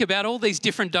of think about all these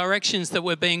different directions that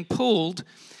we're being pulled,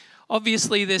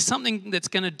 obviously there's something that's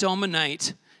going to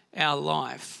dominate our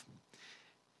life.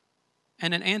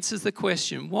 And it answers the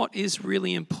question, what is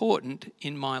really important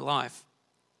in my life?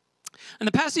 And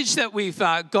the passage that we've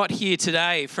got here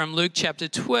today from Luke chapter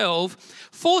 12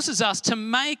 forces us to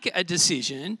make a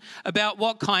decision about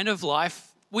what kind of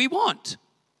life we want.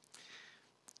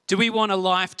 Do we want a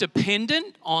life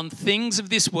dependent on things of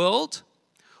this world,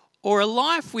 or a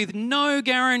life with no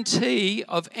guarantee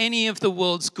of any of the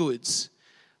world's goods,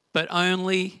 but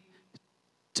only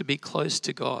to be close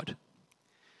to God?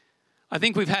 I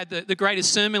think we've had the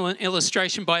greatest sermon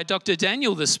illustration by Dr.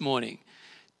 Daniel this morning.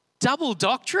 Double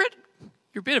doctorate?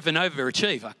 You're a bit of an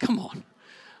overachiever. Come on.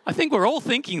 I think we're all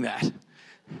thinking that.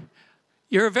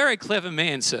 You're a very clever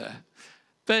man, sir.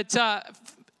 But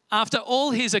after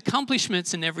all his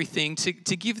accomplishments and everything, to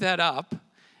give that up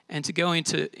and to go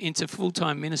into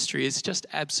full-time ministry is just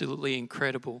absolutely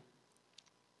incredible.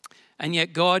 And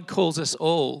yet God calls us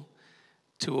all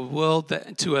to a world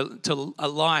to a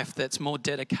life that's more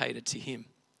dedicated to him.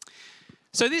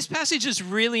 So this passage is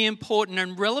really important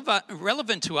and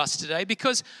relevant to us today,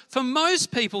 because for most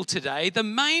people today, the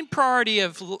main priority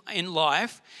in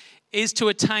life is to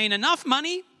attain enough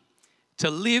money to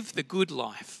live the good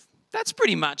life. That's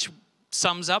pretty much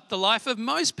sums up the life of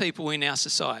most people in our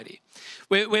society.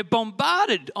 We're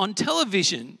bombarded on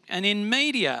television and in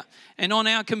media and on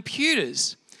our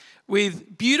computers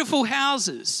with beautiful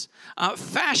houses,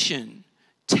 fashion,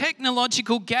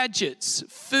 technological gadgets,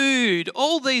 food,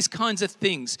 all these kinds of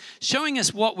things, showing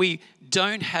us what we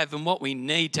don't have and what we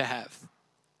need to have.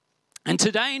 And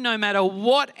today, no matter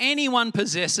what anyone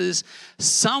possesses,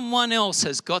 someone else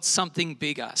has got something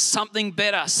bigger, something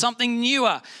better, something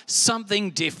newer, something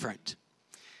different.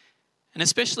 And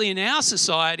especially in our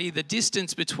society, the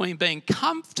distance between being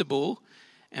comfortable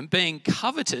and being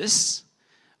covetous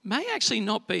may actually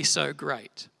not be so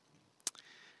great.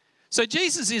 So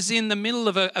Jesus is in the middle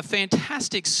of a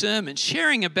fantastic sermon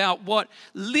sharing about what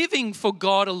living for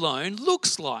God alone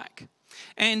looks like.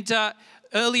 And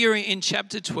earlier in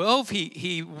chapter 12,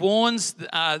 he warns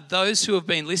those who have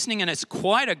been listening, and it's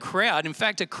quite a crowd, in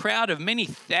fact, a crowd of many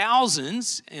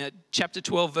thousands, chapter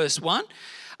 12, verse 1,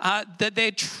 that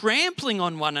they're trampling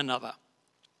on one another.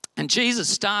 And Jesus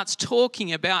starts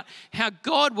talking about how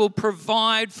God will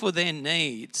provide for their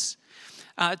needs,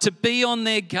 to be on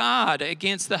their guard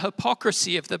against the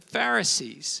hypocrisy of the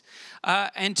Pharisees,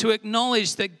 and to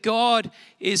acknowledge that God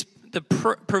is the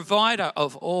provider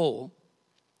of all,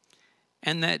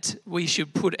 and that we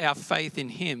should put our faith in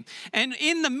him. And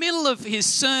in the middle of his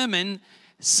sermon,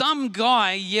 some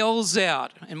guy yells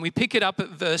out, and we pick it up at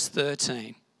verse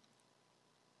 13.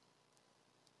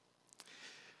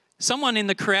 Someone in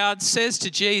the crowd says to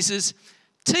Jesus,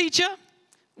 "Teacher,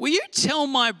 will you tell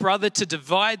my brother to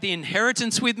divide the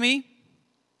inheritance with me?"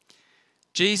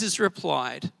 Jesus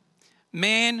replied,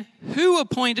 "Man, who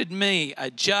appointed me a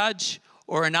judge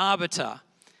or an arbiter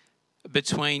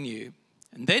between you?"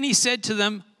 And then he said to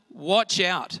them, "Watch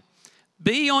out.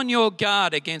 Be on your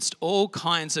guard against all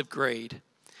kinds of greed.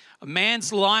 A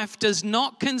man's life does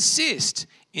not consist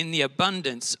in the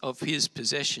abundance of his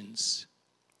possessions."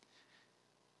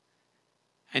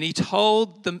 And he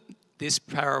told them this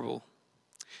parable.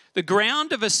 The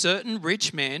ground of a certain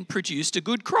rich man produced a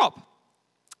good crop.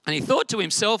 And he thought to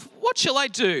himself, "What shall I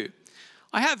do?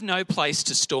 I have no place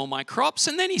to store my crops."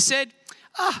 And then he said,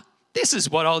 "This is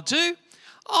what I'll do.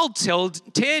 I'll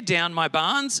tear down my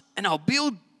barns and I'll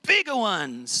build bigger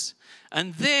ones.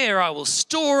 And there I will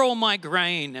store all my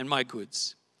grain and my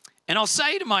goods. And I'll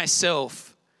say to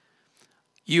myself,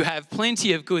 you have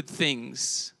plenty of good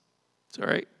things."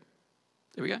 Sorry.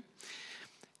 There we go.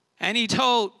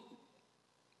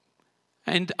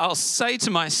 And I'll say to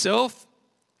myself,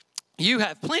 "You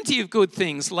have plenty of good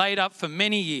things laid up for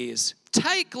many years.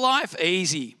 Take life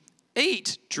easy.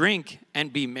 Eat, drink,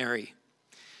 and be merry."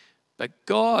 But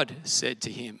God said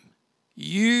to him,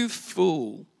 "You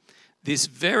fool, this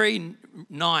very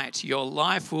night your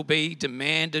life will be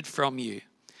demanded from you.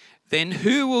 Then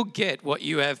who will get what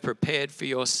you have prepared for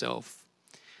yourself?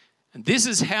 And this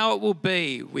is how it will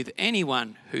be with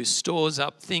anyone who stores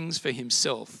up things for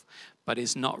himself, but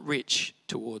is not rich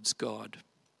towards God."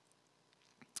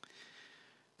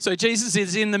 So Jesus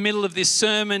is in the middle of this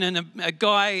sermon, and a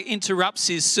guy interrupts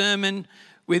his sermon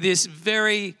with this in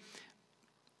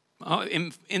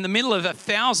the middle of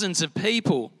thousands of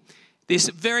people, this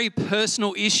very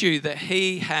personal issue that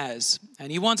he has, and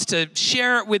he wants to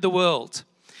share it with the world.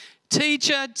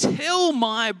 "Teacher, tell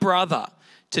my brother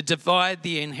to divide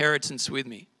the inheritance with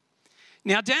me."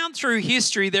 Now, down through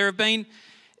history, there have been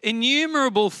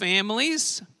innumerable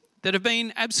families that have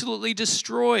been absolutely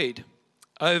destroyed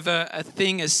over a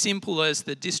thing as simple as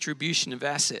the distribution of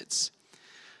assets.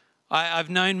 I've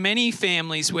known many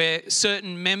families where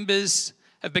certain members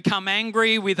have become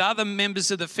angry with other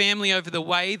members of the family over the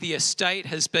way the estate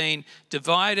has been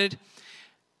divided,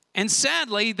 and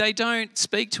sadly, they don't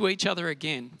speak to each other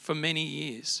again for many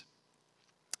years.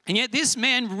 And yet this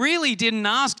man really didn't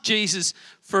ask Jesus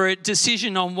for a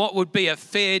decision on what would be a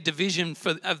fair division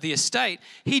of the estate.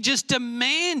 He just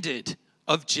demanded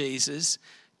of Jesus,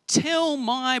 "Tell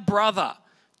my brother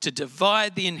to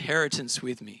divide the inheritance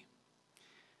with me."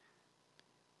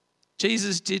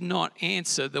 Jesus did not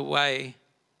answer the way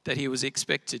that he was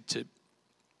expected to.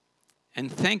 And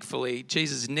thankfully,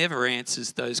 Jesus never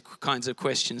answers those kinds of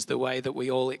questions the way that we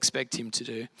all expect him to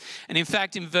do. And in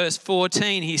fact, in verse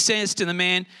 14, he says to the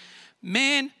man,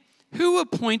 "Man, who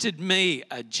appointed me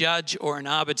a judge or an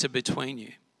arbiter between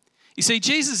you?" You see,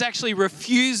 Jesus actually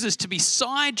refuses to be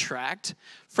sidetracked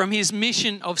from his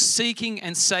mission of seeking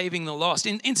and saving the lost.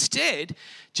 Instead,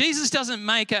 Jesus doesn't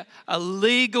make a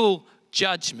legal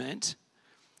judgment,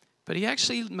 but he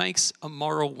actually makes a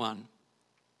moral one.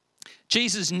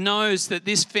 Jesus knows that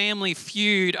this family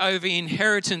feud over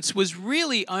inheritance was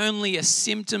really only a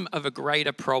symptom of a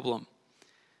greater problem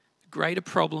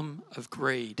of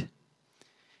greed.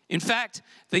 In fact,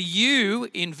 the "you"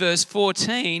 in verse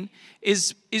 14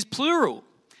 is plural,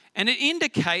 and it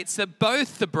indicates that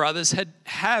both the brothers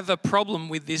have a problem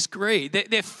with this greed.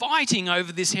 They're fighting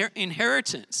over this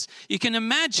inheritance. You can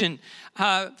imagine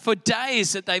for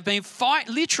days that they've been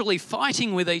literally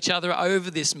fighting with each other over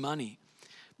this money.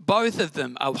 Both of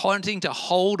them are wanting to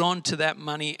hold on to that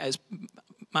money as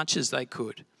much as they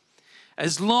could.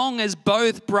 As long as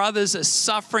both brothers are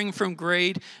suffering from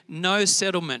greed, no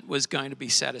settlement was going to be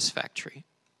satisfactory.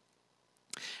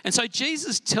 And so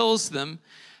Jesus tells them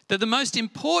that the most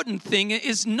important thing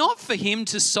is not for him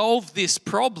to solve this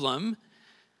problem,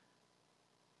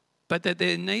 but that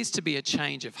there needs to be a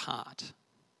change of heart.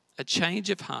 A change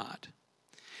of heart.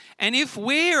 And if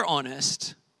we're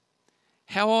honest,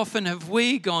 how often have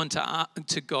we gone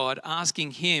to God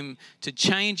asking Him to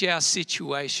change our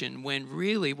situation when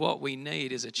really what we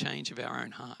need is a change of our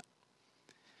own heart?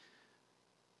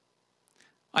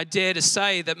 I dare to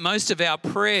say that most of our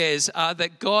prayers are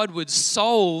that God would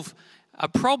solve a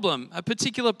problem, a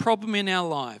particular problem in our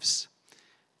lives.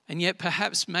 And yet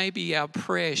perhaps maybe our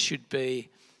prayer should be,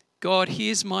 God,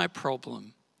 here's my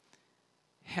problem.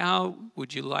 How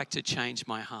would you like to change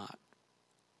my heart?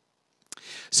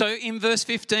 So in verse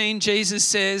 15, Jesus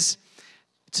says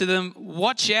to them,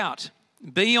 watch out,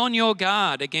 be on your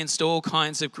guard against all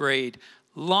kinds of greed.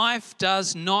 Life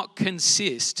does not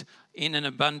consist in an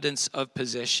abundance of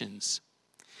possessions.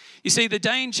 You see, the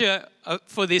danger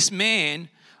for this man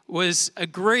was a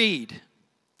greed.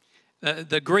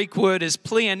 The Greek word is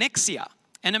pleonexia,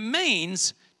 and it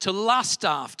means to lust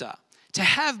after, to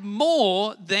have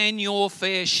more than your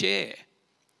fair share.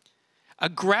 A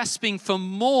grasping for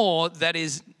more that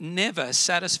is never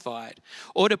satisfied.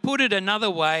 Or to put it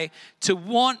another way, to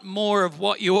want more of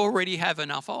what you already have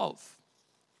enough of.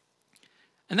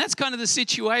 And that's kind of the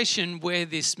situation where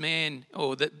this man,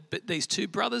 these two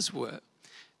brothers were.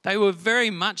 They were very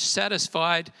much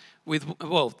satisfied with,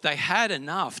 they had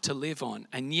enough to live on,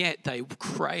 and yet they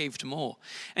craved more.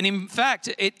 And in fact,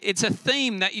 it's a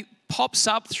theme that pops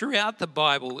up throughout the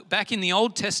Bible. Back in the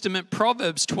Old Testament,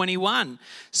 Proverbs 21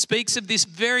 speaks of this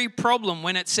very problem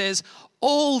when it says,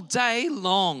 all day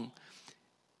long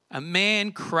a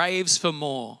man craves for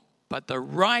more, but the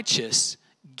righteous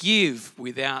give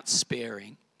without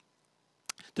sparing.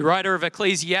 The writer of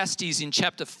Ecclesiastes in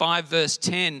chapter 5 verse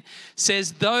 10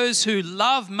 says, those who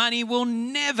love money will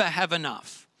never have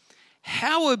enough.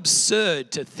 How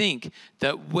absurd to think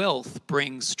that wealth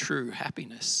brings true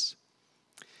happiness.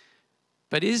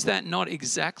 But is that not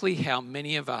exactly how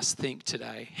many of us think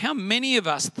today? How many of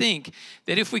us think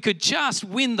that if we could just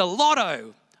win the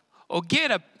lotto or get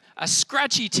a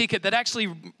scratchy ticket that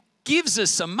actually gives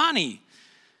us some money,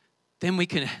 then we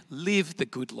can live the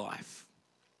good life?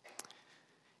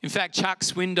 In fact, Chuck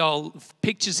Swindoll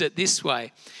pictures it this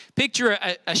way. Picture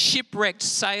a shipwrecked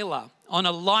sailor on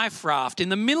a life raft in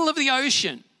the middle of the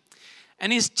ocean,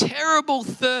 and his terrible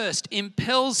thirst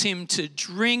impels him to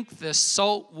drink the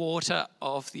salt water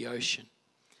of the ocean.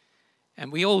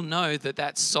 And we all know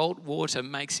that salt water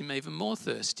makes him even more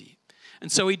thirsty.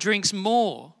 And so he drinks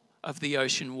more of the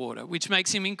ocean water, which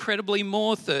makes him incredibly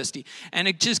more thirsty. And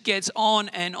it just gets on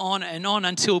and on and on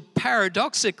until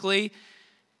paradoxically,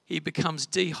 he becomes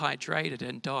dehydrated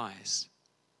and dies.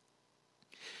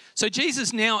 So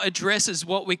Jesus now addresses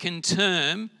what we can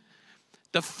term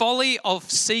the folly of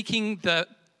seeking the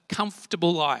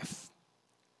comfortable life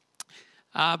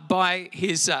by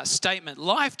his statement,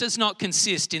 life does not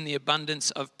consist in the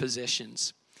abundance of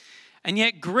possessions. And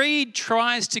yet greed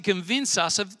tries to convince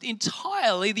us of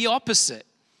entirely the opposite,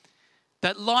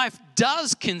 that life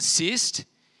does consist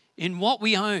in what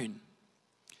we own.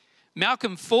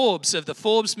 Malcolm Forbes of the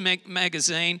Forbes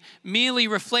magazine merely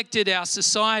reflected our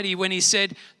society when he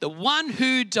said, the one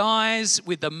who dies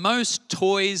with the most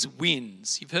toys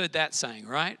wins. You've heard that saying,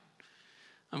 right?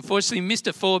 Unfortunately,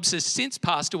 Mr. Forbes has since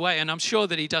passed away, and I'm sure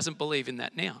that he doesn't believe in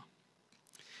that now.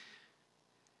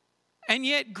 And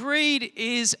yet greed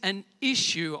is an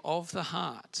issue of the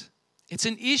heart. It's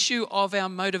an issue of our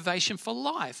motivation for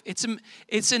life.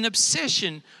 It's an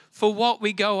obsession for what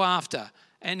we go after.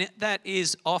 And that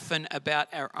is often about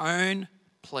our own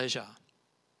pleasure.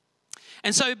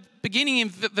 And so beginning in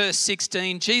verse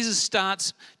 16, Jesus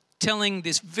starts telling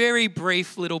this very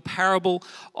brief little parable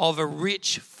of a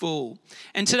rich fool.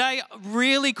 And today,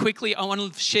 really quickly, I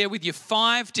want to share with you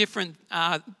 5 different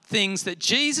things that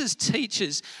Jesus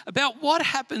teaches about what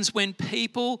happens when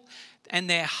people and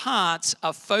their hearts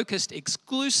are focused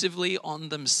exclusively on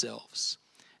themselves.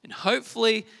 And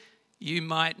hopefully, you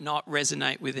might not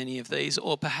resonate with any of these,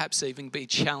 or perhaps even be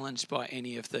challenged by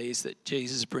any of these that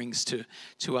Jesus brings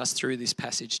to us through this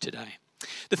passage today.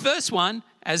 The first one,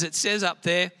 as it says up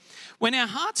there, when our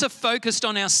hearts are focused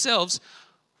on ourselves,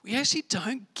 we actually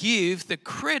don't give the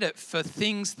credit for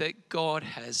things that God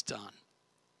has done.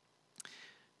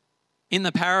 In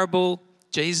the parable,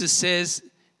 Jesus says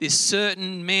this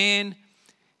certain man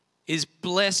is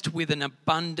blessed with an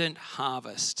abundant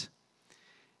harvest.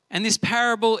 And this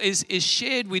parable is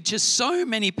shared with just so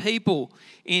many people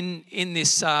in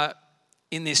this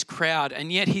crowd, and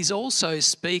yet he's also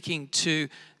speaking to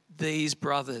these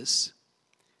brothers,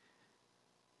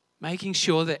 making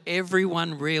sure that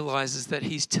everyone realizes that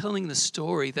he's telling the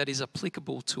story that is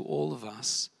applicable to all of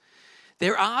us.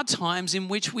 There are times in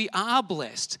which we are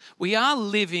blessed. We are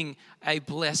living a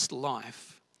blessed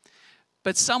life.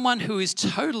 But someone who is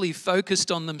totally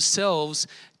focused on themselves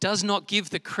does not give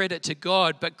the credit to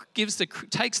God, but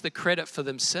takes the credit for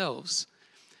themselves.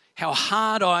 How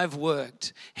hard I've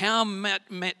worked, how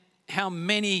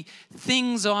many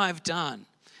things I've done,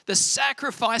 the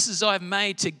sacrifices I've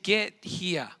made to get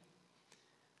here.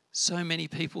 So many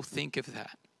people think of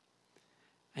that.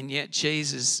 And yet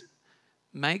Jesus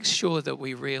makes sure that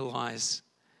we realize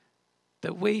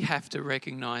that we have to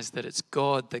recognize that it's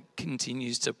God that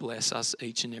continues to bless us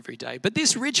each and every day. But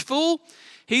this rich fool,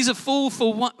 he's a fool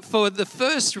for the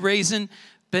first reason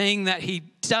being that he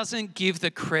doesn't give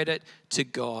the credit to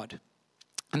God.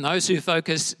 And those who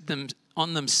focus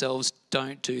on themselves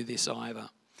don't do this either.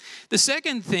 The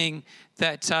second thing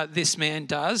that this man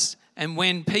does, and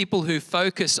when people who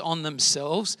focus on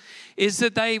themselves, is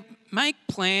that they make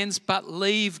plans but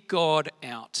leave God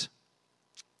out.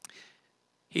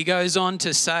 He goes on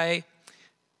to say,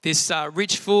 this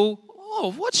rich fool,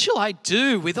 oh, what shall I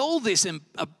do with all this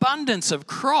abundance of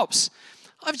crops?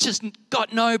 I've just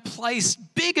got no place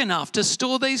big enough to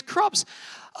store these crops.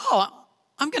 Oh,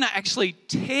 I'm going to actually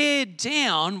tear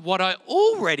down what I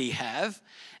already have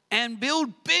and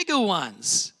build bigger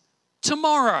ones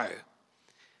tomorrow.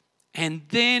 And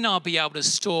then I'll be able to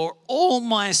store all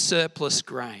my surplus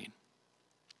grain.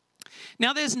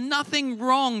 Now, there's nothing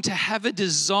wrong to have a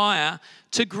desire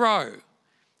to grow.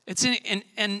 It's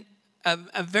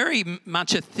a very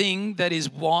much a thing that is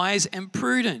wise and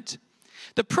prudent.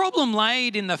 The problem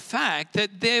laid in the fact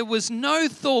that there was no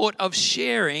thought of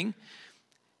sharing,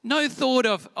 no thought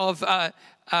of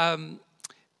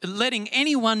letting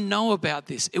anyone know about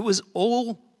this. It was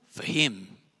all for him.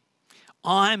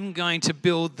 I'm going to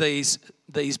build these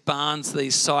barns,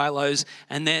 these silos,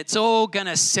 and that's all going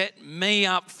to set me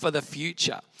up for the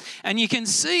future. And you can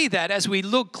see that as we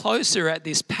look closer at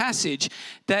this passage,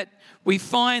 that we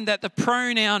find that the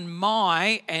pronoun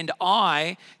my and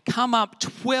I come up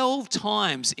 12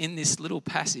 times in this little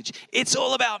passage. It's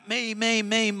all about me,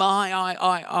 my,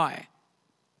 I.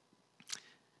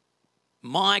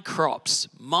 My crops,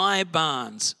 my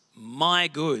barns, my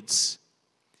goods.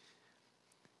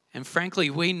 And frankly,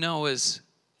 we know as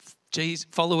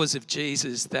followers of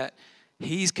Jesus that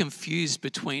he's confused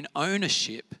between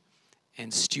ownership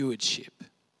and stewardship.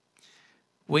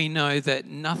 We know that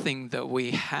nothing that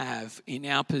we have in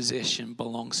our possession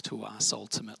belongs to us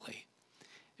ultimately.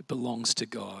 It belongs to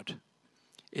God.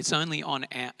 It's only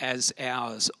as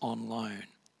ours on loan.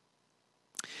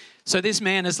 So this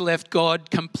man has left God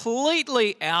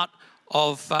completely out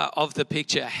of the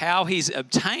picture, how he's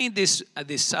obtained this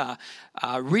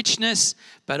richness,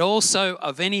 but also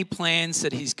of any plans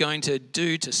that he's going to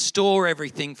do to store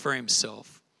everything for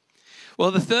himself.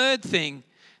 Well, the third thing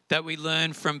that we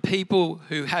learn from people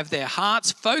who have their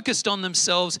hearts focused on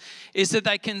themselves is that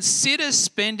they consider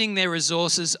spending their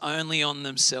resources only on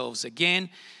themselves. Again,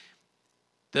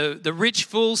 the rich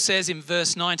fool says in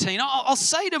verse 19, I'll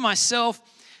say to myself,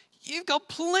 you've got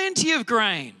plenty of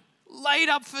grain laid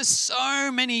up for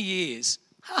so many years.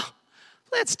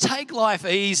 Let's take life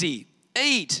easy.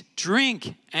 Eat,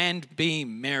 drink, and be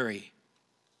merry.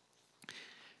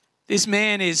 This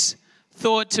man is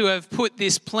thought to have put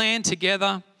this plan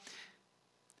together,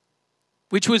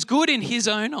 which was good in his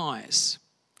own eyes.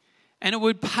 And it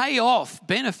would pay off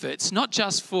benefits, not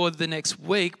just for the next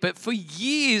week, but for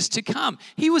years to come.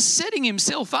 He was setting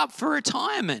himself up for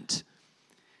retirement.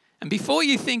 And before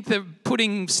you think that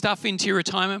putting stuff into your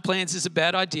retirement plans is a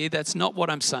bad idea, that's not what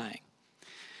I'm saying.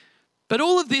 But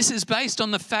all of this is based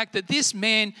on the fact that this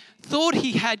man thought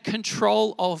he had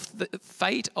control of the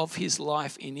fate of his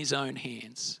life in his own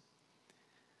hands.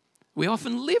 We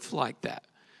often live like that.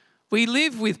 We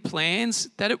live with plans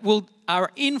that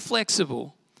are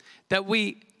inflexible, that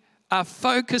we are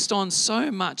focused on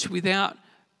so much without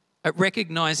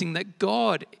recognizing that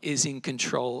God is in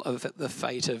control of the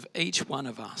fate of each one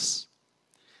of us.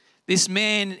 This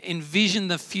man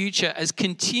envisioned the future as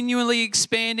continually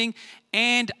expanding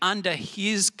and under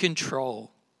his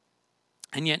control.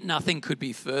 And yet nothing could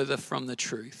be further from the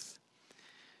truth.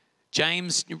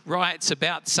 James writes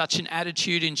about such an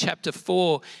attitude in chapter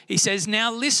 4. He says,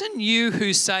 now listen, you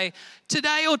who say,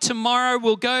 today or tomorrow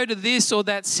we'll go to this or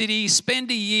that city, spend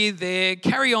a year there,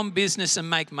 carry on business and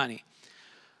make money.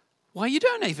 Well, you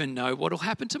don't even know what will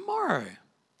happen tomorrow.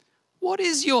 What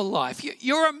is your life?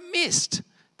 You're a mist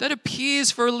that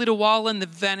appears for a little while and then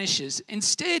vanishes.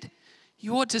 Instead,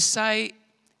 you ought to say,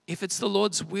 if it's the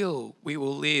Lord's will, we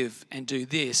will live and do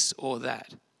this or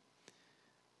that.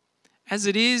 As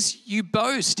it is, you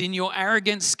boast in your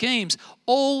arrogant schemes.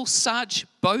 All such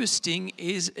boasting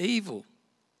is evil.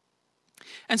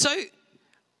 And so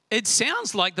it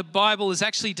sounds like the Bible is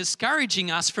actually discouraging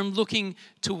us from looking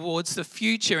towards the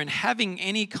future and having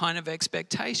any kind of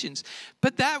expectations.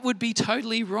 But that would be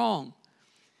totally wrong.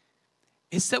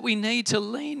 It's that we need to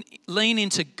lean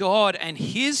into God and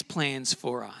His plans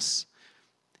for us.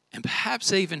 And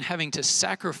perhaps even having to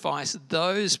sacrifice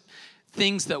those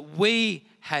things that we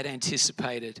had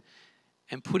anticipated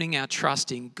and putting our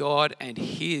trust in God and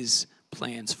His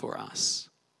plans for us.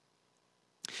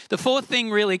 The fourth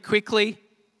thing, really quickly,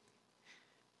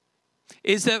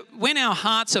 is that when our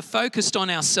hearts are focused on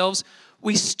ourselves,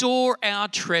 we store our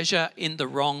treasure in the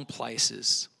wrong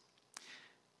places.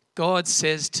 God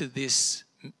says to this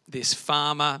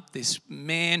farmer, this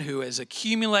man who has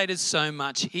accumulated so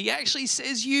much, he actually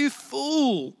says, "You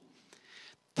fool,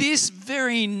 this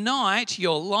very night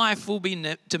your life will be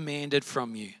demanded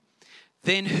from you.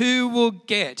 Then who will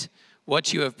get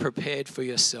what you have prepared for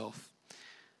yourself?"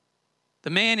 The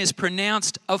man is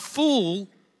pronounced a fool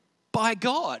by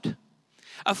God.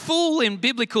 A fool in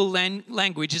biblical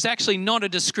language is actually not a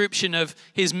description of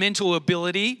his mental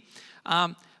ability,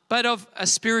 but of a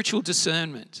spiritual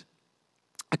discernment.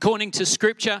 According to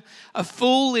Scripture, a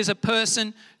fool is a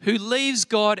person who leaves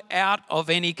God out of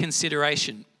any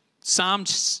consideration. Psalm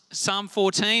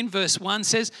 14 verse 1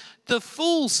 says, "The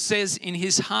fool says in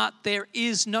his heart, there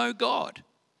is no God."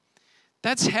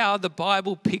 That's how the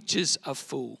Bible pictures a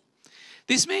fool.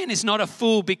 This man is not a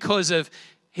fool because of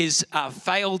his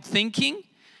failed thinking,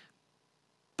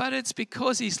 but it's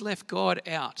because he's left God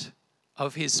out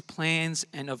of his plans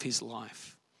and of his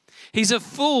life. He's a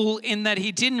fool in that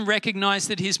he didn't recognize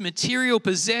that his material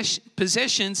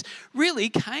possessions really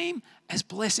came as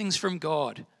blessings from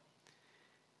God.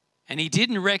 And he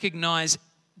didn't recognize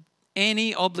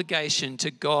any obligation to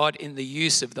God in the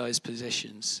use of those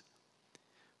possessions.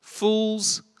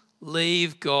 Fools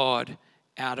leave God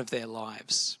out of their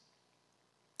lives.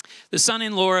 The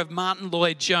son-in-law of Martin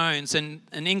Lloyd-Jones and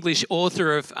an English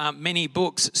author of many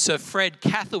books, Sir Fred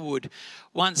Catherwood,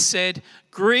 once said,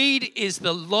 "Greed is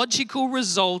the logical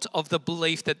result of the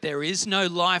belief that there is no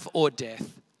life or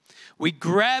death. We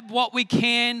grab what we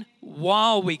can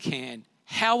while we can,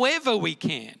 however we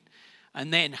can,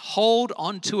 and then hold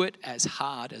on to it as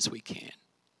hard as we can."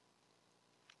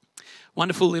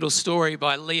 Wonderful little story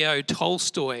by Leo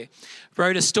Tolstoy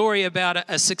wrote a story about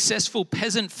a successful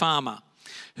peasant farmer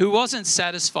who wasn't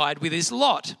satisfied with his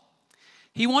lot.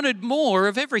 He wanted more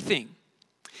of everything.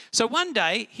 So one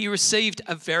day he received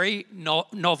a very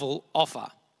novel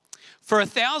offer. For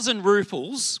 1,000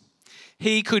 rubles,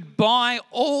 he could buy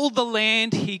all the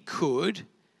land he could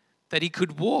that he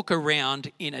could walk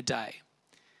around in a day.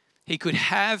 He could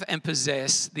have and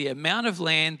possess the amount of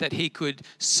land that he could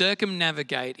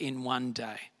circumnavigate in one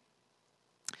day.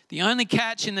 The only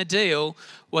catch in the deal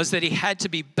was that he had to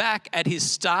be back at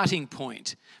his starting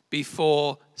point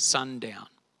before sundown.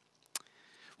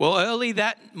 Well, early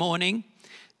that morning,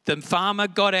 the farmer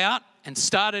got out and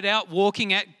started out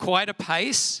walking at quite a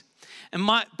pace. And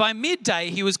by midday,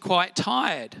 he was quite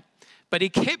tired. But he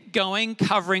kept going,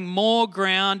 covering more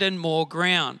ground and more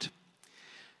ground.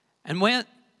 And when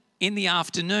in the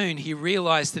afternoon, he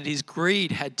realized that his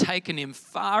greed had taken him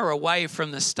far away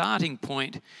from the starting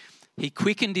point. He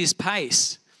quickened his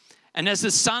pace. And as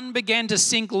the sun began to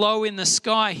sink low in the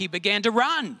sky, he began to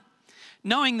run,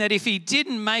 knowing that if he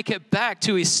didn't make it back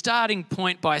to his starting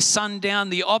point by sundown,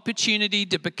 the opportunity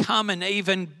to become an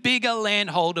even bigger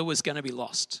landholder was going to be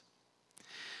lost.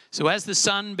 So as the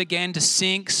sun began to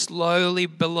sink slowly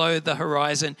below the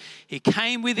horizon, he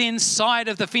came within sight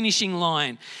of the finishing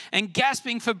line, and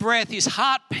gasping for breath, his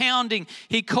heart pounding,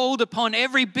 he called upon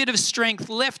every bit of strength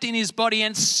left in his body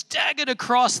and staggered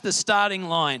across the starting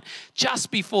line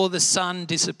just before the sun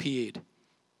disappeared.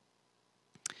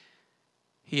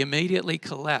 He immediately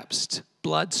collapsed,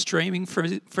 blood streaming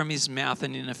from his mouth,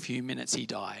 and in a few minutes he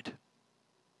died.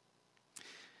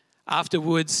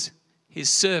 Afterwards, his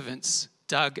servants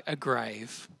dug a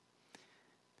grave.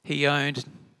 He owned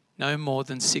no more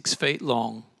than 6 feet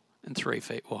long and 3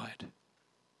 feet wide.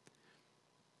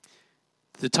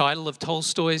 The title of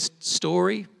Tolstoy's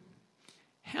story,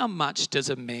 How Much Does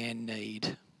a Man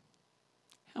Need?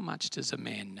 How much does a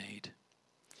man need?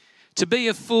 To be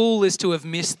a fool is to have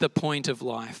missed the point of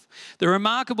life. The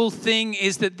remarkable thing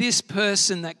is that this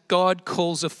person that God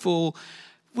calls a fool,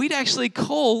 we'd actually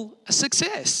call a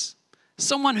success.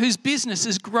 Someone whose business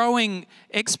is growing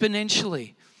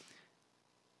exponentially.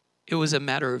 It was a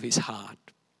matter of his heart.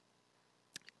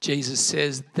 Jesus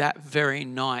says that very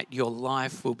night your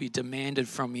life will be demanded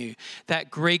from you.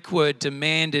 That Greek word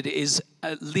demanded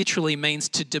literally means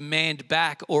to demand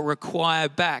back or require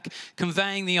back,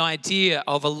 conveying the idea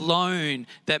of a loan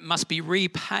that must be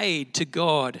repaid to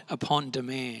God upon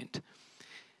demand.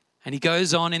 And he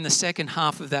goes on in the second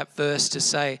half of that verse to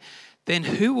say, then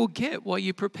who will get what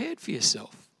you prepared for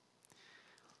yourself?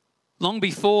 Long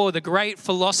before, the great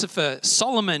philosopher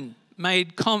Solomon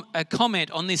made a comment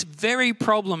on this very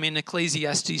problem in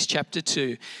Ecclesiastes chapter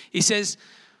 2. He says,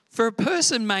 for a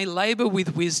person may labor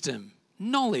with wisdom,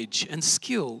 knowledge and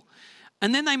skill,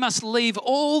 and then they must leave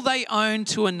all they own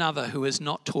to another who has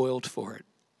not toiled for it.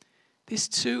 This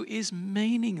too is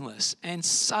meaningless and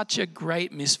such a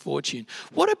great misfortune.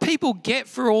 What do people get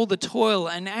for all the toil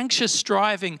and anxious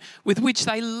striving with which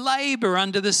they labor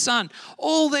under the sun?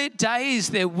 All their days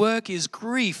their work is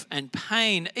grief and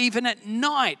pain. Even at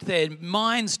night their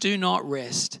minds do not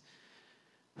rest.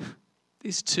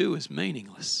 This too is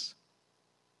meaningless.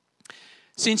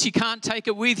 Since you can't take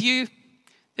it with you,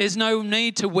 there's no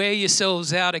need to wear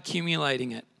yourselves out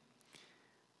accumulating it.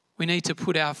 We need to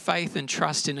put our faith and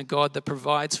trust in a God that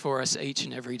provides for us each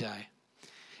and every day.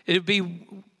 It would be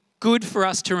good for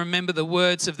us to remember the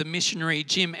words of the missionary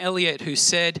Jim Elliot, who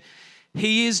said,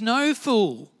 he is no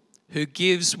fool who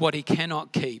gives what he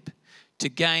cannot keep to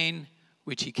gain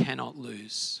which he cannot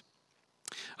lose.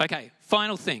 Okay,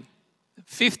 final thing.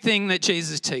 Fifth thing that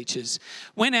Jesus teaches.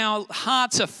 When our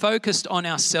hearts are focused on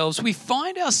ourselves, we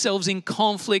find ourselves in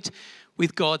conflict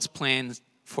with God's plan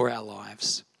for our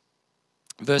lives.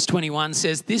 Verse 21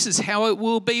 says, this is how it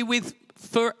will be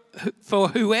for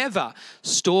whoever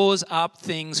stores up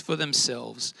things for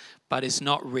themselves, but is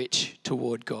not rich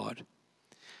toward God.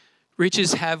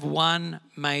 Riches have one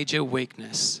major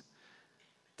weakness.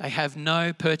 They have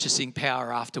no purchasing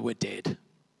power after we're dead.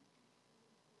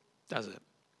 Does it?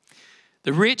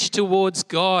 The rich towards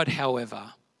God,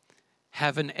 however,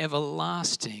 have an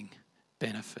everlasting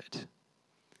benefit.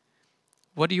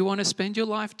 What do you want to spend your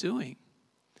life doing?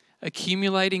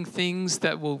 Accumulating things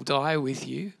that will die with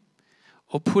you,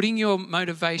 or putting your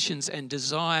motivations and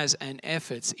desires and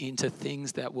efforts into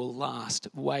things that will last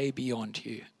way beyond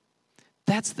you?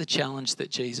 That's the challenge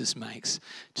that Jesus makes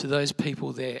to those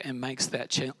people there and makes that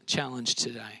challenge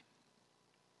today.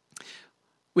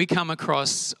 We come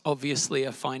across, obviously,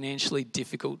 a financially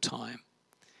difficult time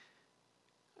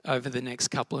over the next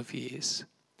couple of years.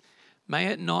 May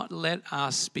it not let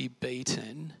us be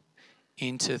beaten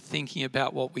into thinking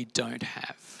about what we don't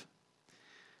have.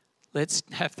 Let's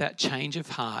have that change of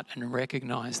heart and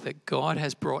recognize that God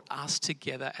has brought us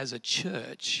together as a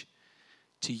church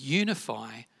to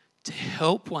unify, to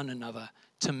help one another,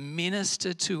 to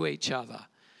minister to each other,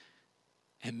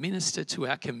 and minister to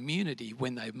our community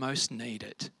when they most need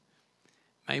it.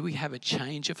 May we have a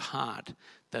change of heart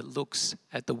that looks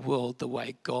at the world the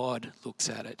way God looks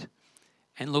at it,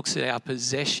 and looks at our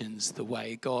possessions the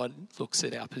way God looks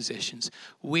at our possessions.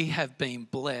 We have been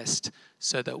blessed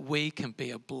so that we can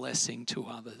be a blessing to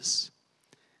others.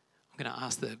 I'm going to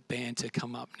ask the band to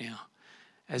come up now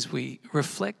as we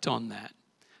reflect on that,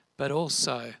 but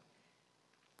also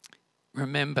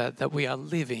remember that we are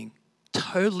living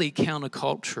totally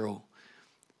countercultural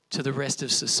to the rest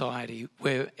of society,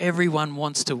 where everyone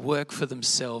wants to work for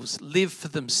themselves, live for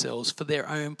themselves, for their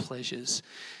own pleasures.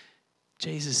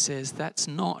 Jesus says that's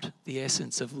not the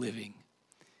essence of living.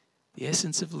 The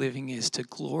essence of living is to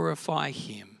glorify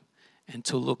Him and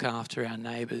to look after our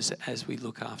neighbours as we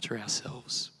look after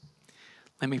ourselves.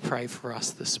 Let me pray for us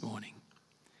this morning.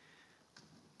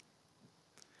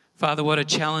 Father, what a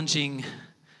challenging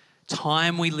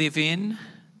time we live in,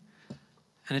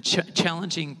 and a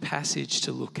challenging passage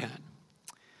to look at.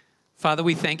 Father,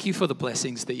 we thank you for the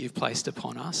blessings that you've placed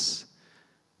upon us.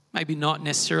 Maybe not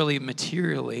necessarily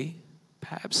materially,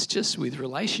 perhaps just with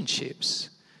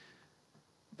relationships,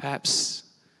 perhaps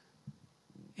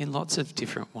in lots of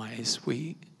different ways.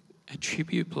 We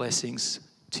attribute blessings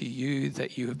to you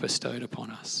that you have bestowed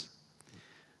upon us.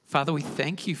 Father, we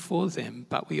thank you for them,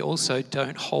 but we also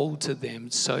don't hold to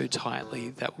them so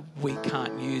tightly that we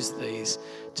can't use these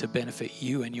to benefit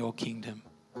you and your kingdom.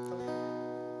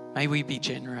 May we be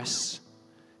generous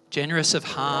of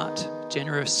heart,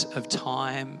 generous of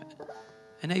time,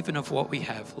 and even of what we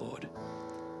have, Lord.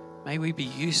 May we be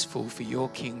useful for your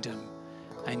kingdom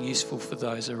and useful for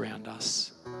those around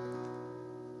us.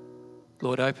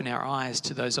 Lord, open our eyes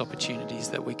to those opportunities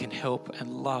that we can help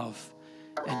and love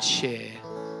and share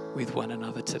with one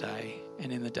another today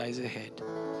and in the days ahead.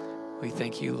 We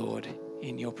thank you, Lord,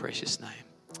 in your precious name.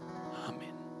 Amen.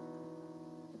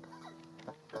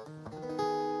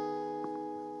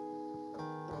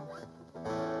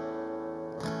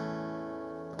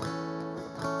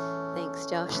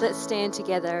 let's stand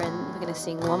together and we're going to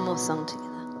sing one more song together.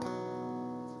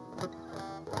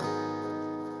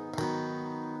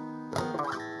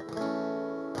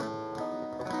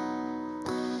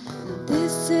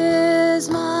 This is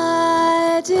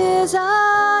my desire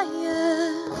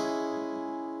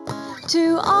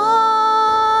to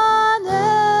honor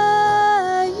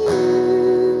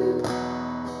you,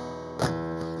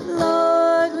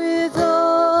 Lord, with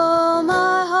all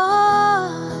my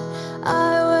heart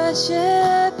I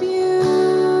worship you.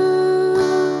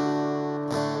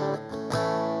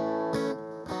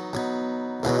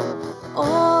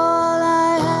 All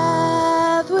I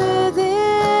have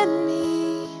within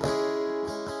me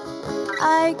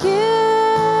I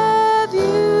give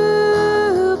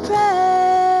you praise.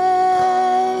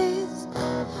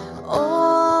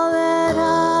 All that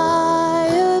I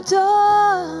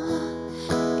adore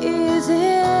is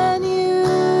in you.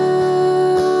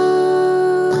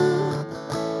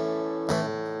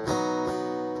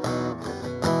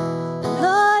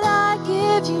 Lord, I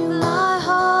give you my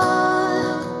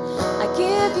heart. I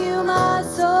give you my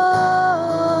soul.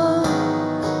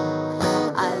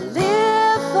 I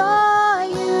live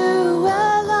for you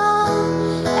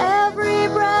alone. Every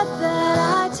breath that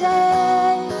I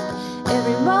take,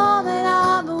 every moment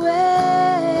I'm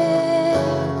awake.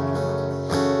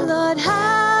 Lord,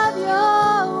 have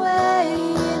your way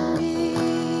in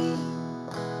me.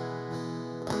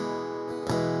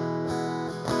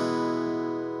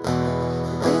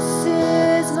 This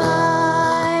is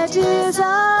my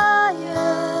desire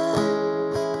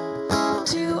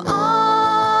to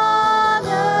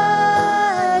honor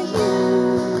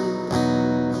you,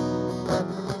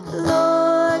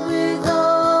 Lord, with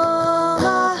all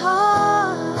my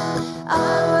heart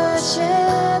I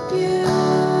worship you.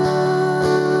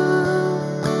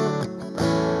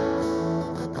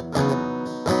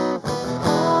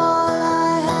 All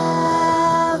I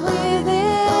have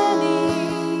within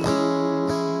me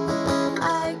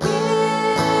I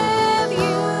give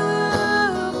you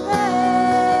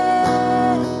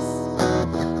praise.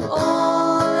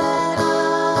 All that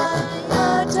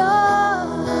I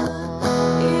adore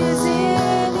is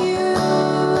in you.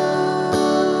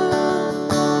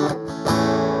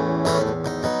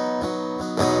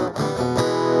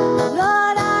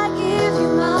 Lord, I give you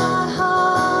my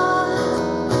heart.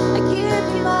 I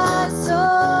give you my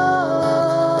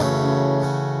soul.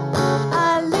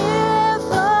 I live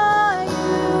for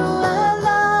you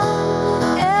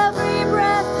alone. Every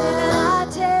breath that I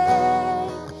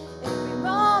take, every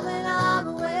moment I'm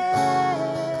awake.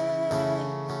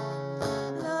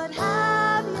 Lord,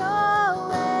 have your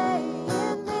way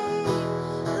in me.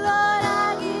 Lord,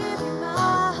 I give you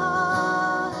my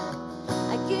heart.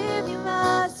 I give you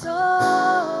my soul.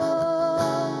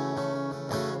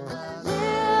 I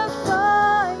live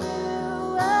for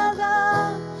you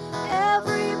alone.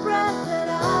 Every breath that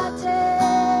I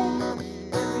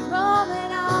take, every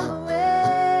moment I'm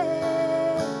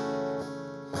awake.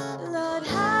 Lord,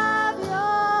 have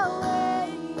your way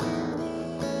in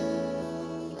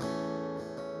me.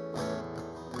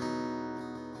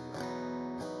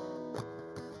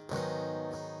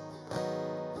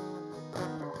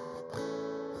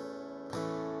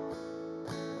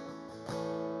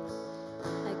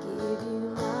 I give you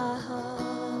my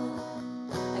heart.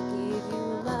 I give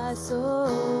you my soul.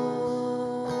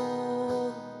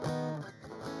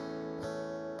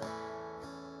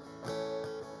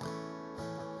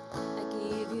 I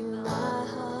give you my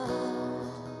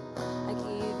heart. I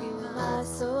give you my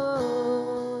soul.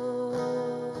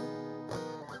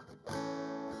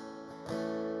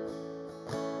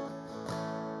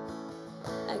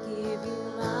 I give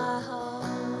you my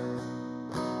heart.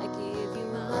 I give you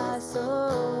my soul.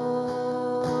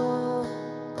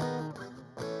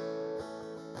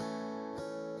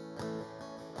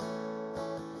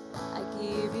 I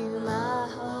give you my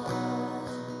heart.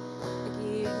 I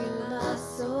give you my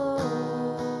soul.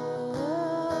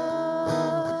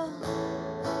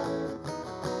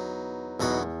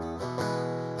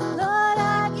 Lord,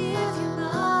 I give you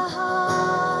my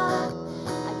heart.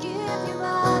 I give you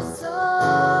my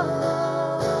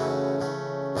soul.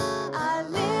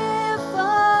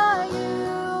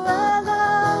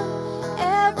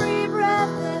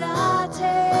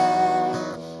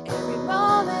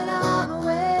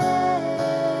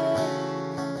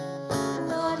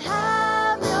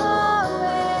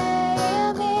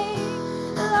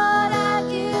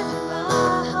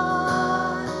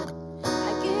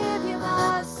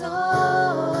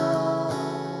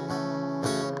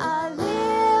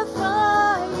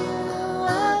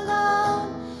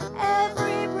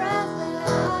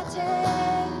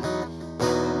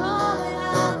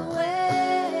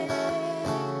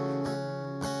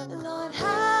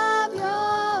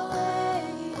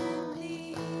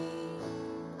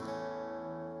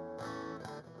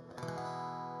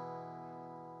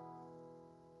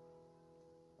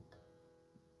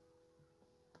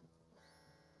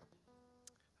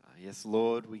 Yes,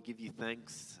 Lord, we give you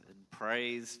thanks and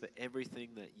praise for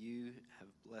everything that you have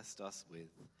blessed us with,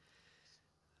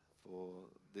 for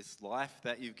this life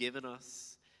that you've given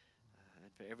us,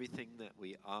 and for everything that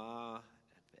we are,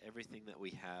 and for everything that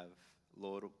we have.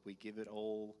 Lord, we give it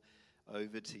all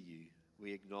over to you.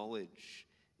 We acknowledge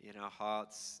in our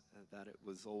hearts that it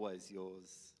was always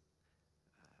yours.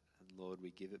 And Lord,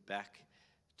 we give it back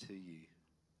to you.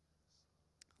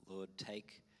 Lord,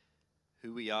 take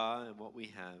who we are and what we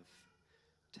have,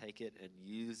 take it and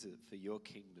use it for your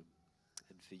kingdom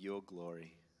and for your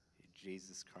glory. In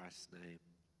Jesus Christ's name,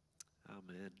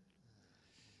 amen.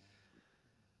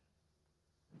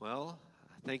 Well,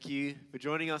 thank you for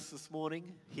joining us this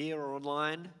morning, here or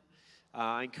online.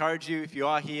 I encourage you, if you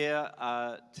are here,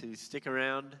 to stick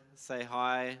around, say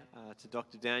hi to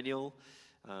Dr. Daniel.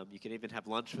 You can even have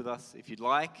lunch with us if you'd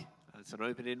like. It's an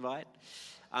open invite.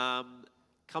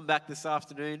 Come back this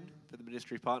afternoon for the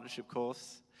Ministry Partnership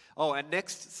course. Oh, and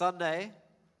next Sunday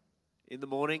in the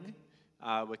morning,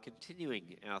 we're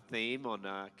continuing our theme on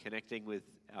connecting with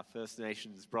our First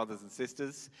Nations brothers and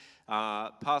sisters.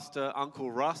 Pastor Uncle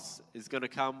Russ is going to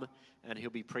come and he'll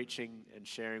be preaching and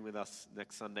sharing with us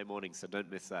next Sunday morning, so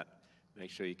don't miss that.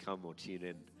 Make sure you come or tune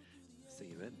in. See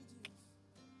you then.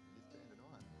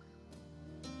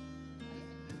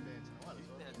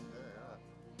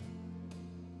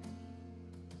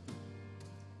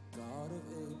 God of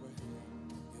Abraham,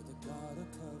 you're the God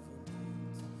of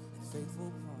covenant and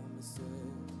faithful promises.